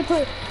 And I should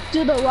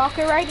do the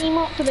rocket ride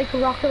emote so they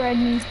could rocket ride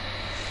me.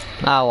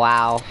 Oh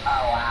wow.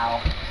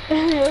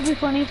 It would be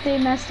funny if they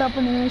messed up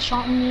and then they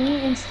shot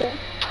me instead,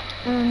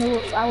 and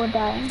then I would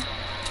die.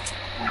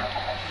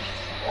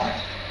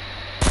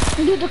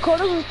 Dude,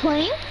 Dakota was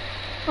playing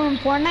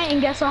Fortnite, and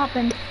guess what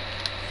happened?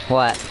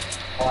 What?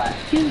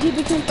 He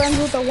became friends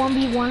with a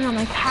 1v1. I'm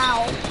like,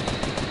 how?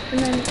 And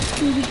then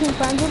he became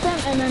friends with him,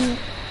 and then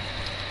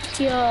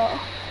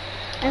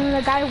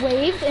the guy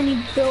waved, and he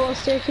built a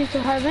staircase to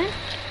heaven,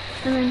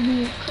 and then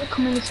he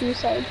committed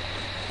suicide.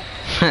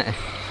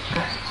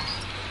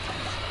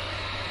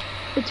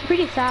 It's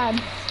pretty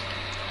sad.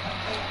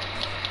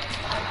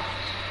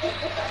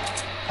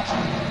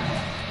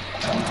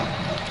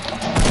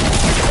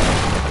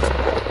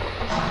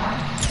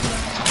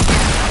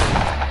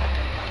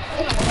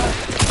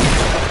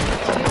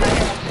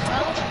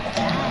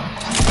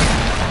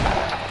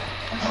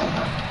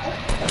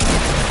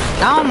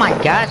 Oh my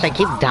gosh, I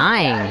keep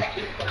dying.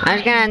 I'm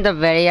just gonna end the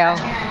video.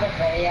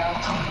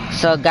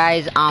 So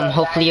guys,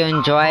 hopefully you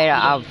enjoyed.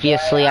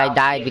 Obviously I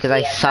died because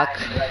I suck.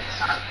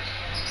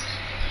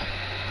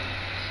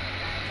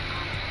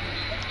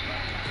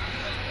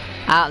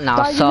 I don't know,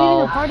 Guys, so... you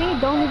leaving the party?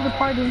 Don't leave the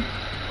party.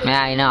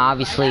 Yeah, I know,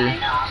 obviously.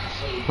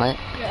 What?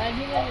 You're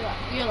ending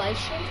your live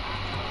stream?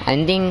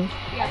 Ending?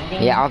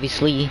 Yeah,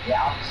 obviously.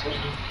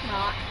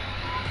 Not.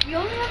 You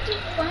only have to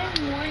find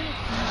one.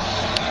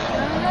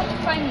 You only have to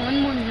find one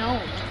more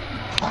gnome.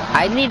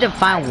 I need to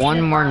find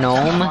one more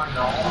gnome.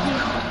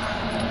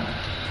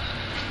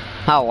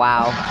 Oh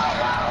wow.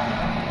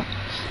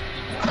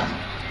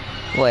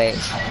 Wait.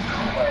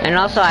 And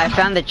also I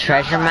found the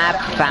treasure map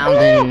found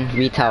in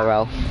Retail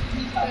Row.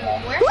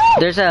 Where?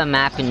 There's a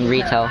map in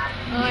Retail.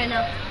 Oh, I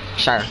know.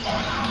 Sure.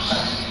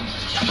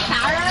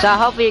 So I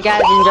hope you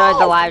guys enjoyed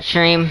the live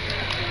stream.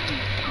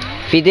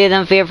 If you did,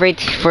 then feel free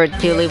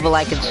to leave a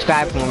like and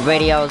subscribe for more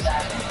videos.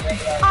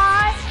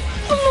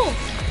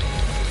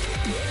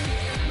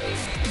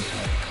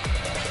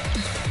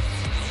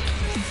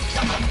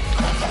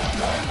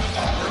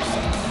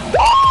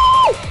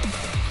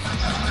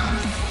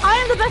 I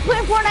am the best player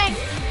in Fortnite.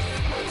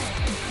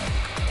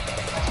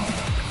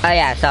 Oh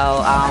yeah,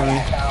 so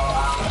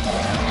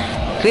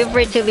feel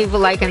free to leave a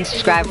like and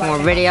subscribe for more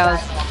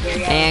videos,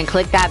 and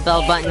click that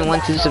bell button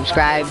once you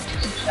subscribe,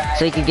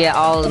 so you can get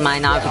all of my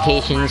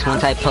notifications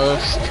once I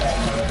post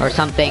or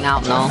something. I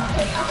don't know.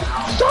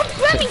 Stop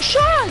spamming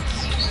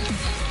shots!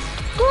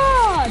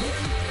 God!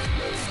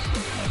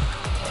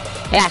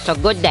 Yeah, so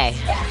good day.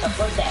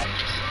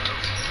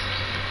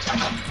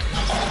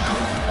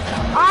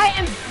 I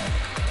am.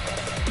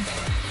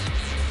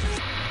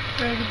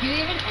 Bro, did you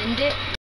even end it?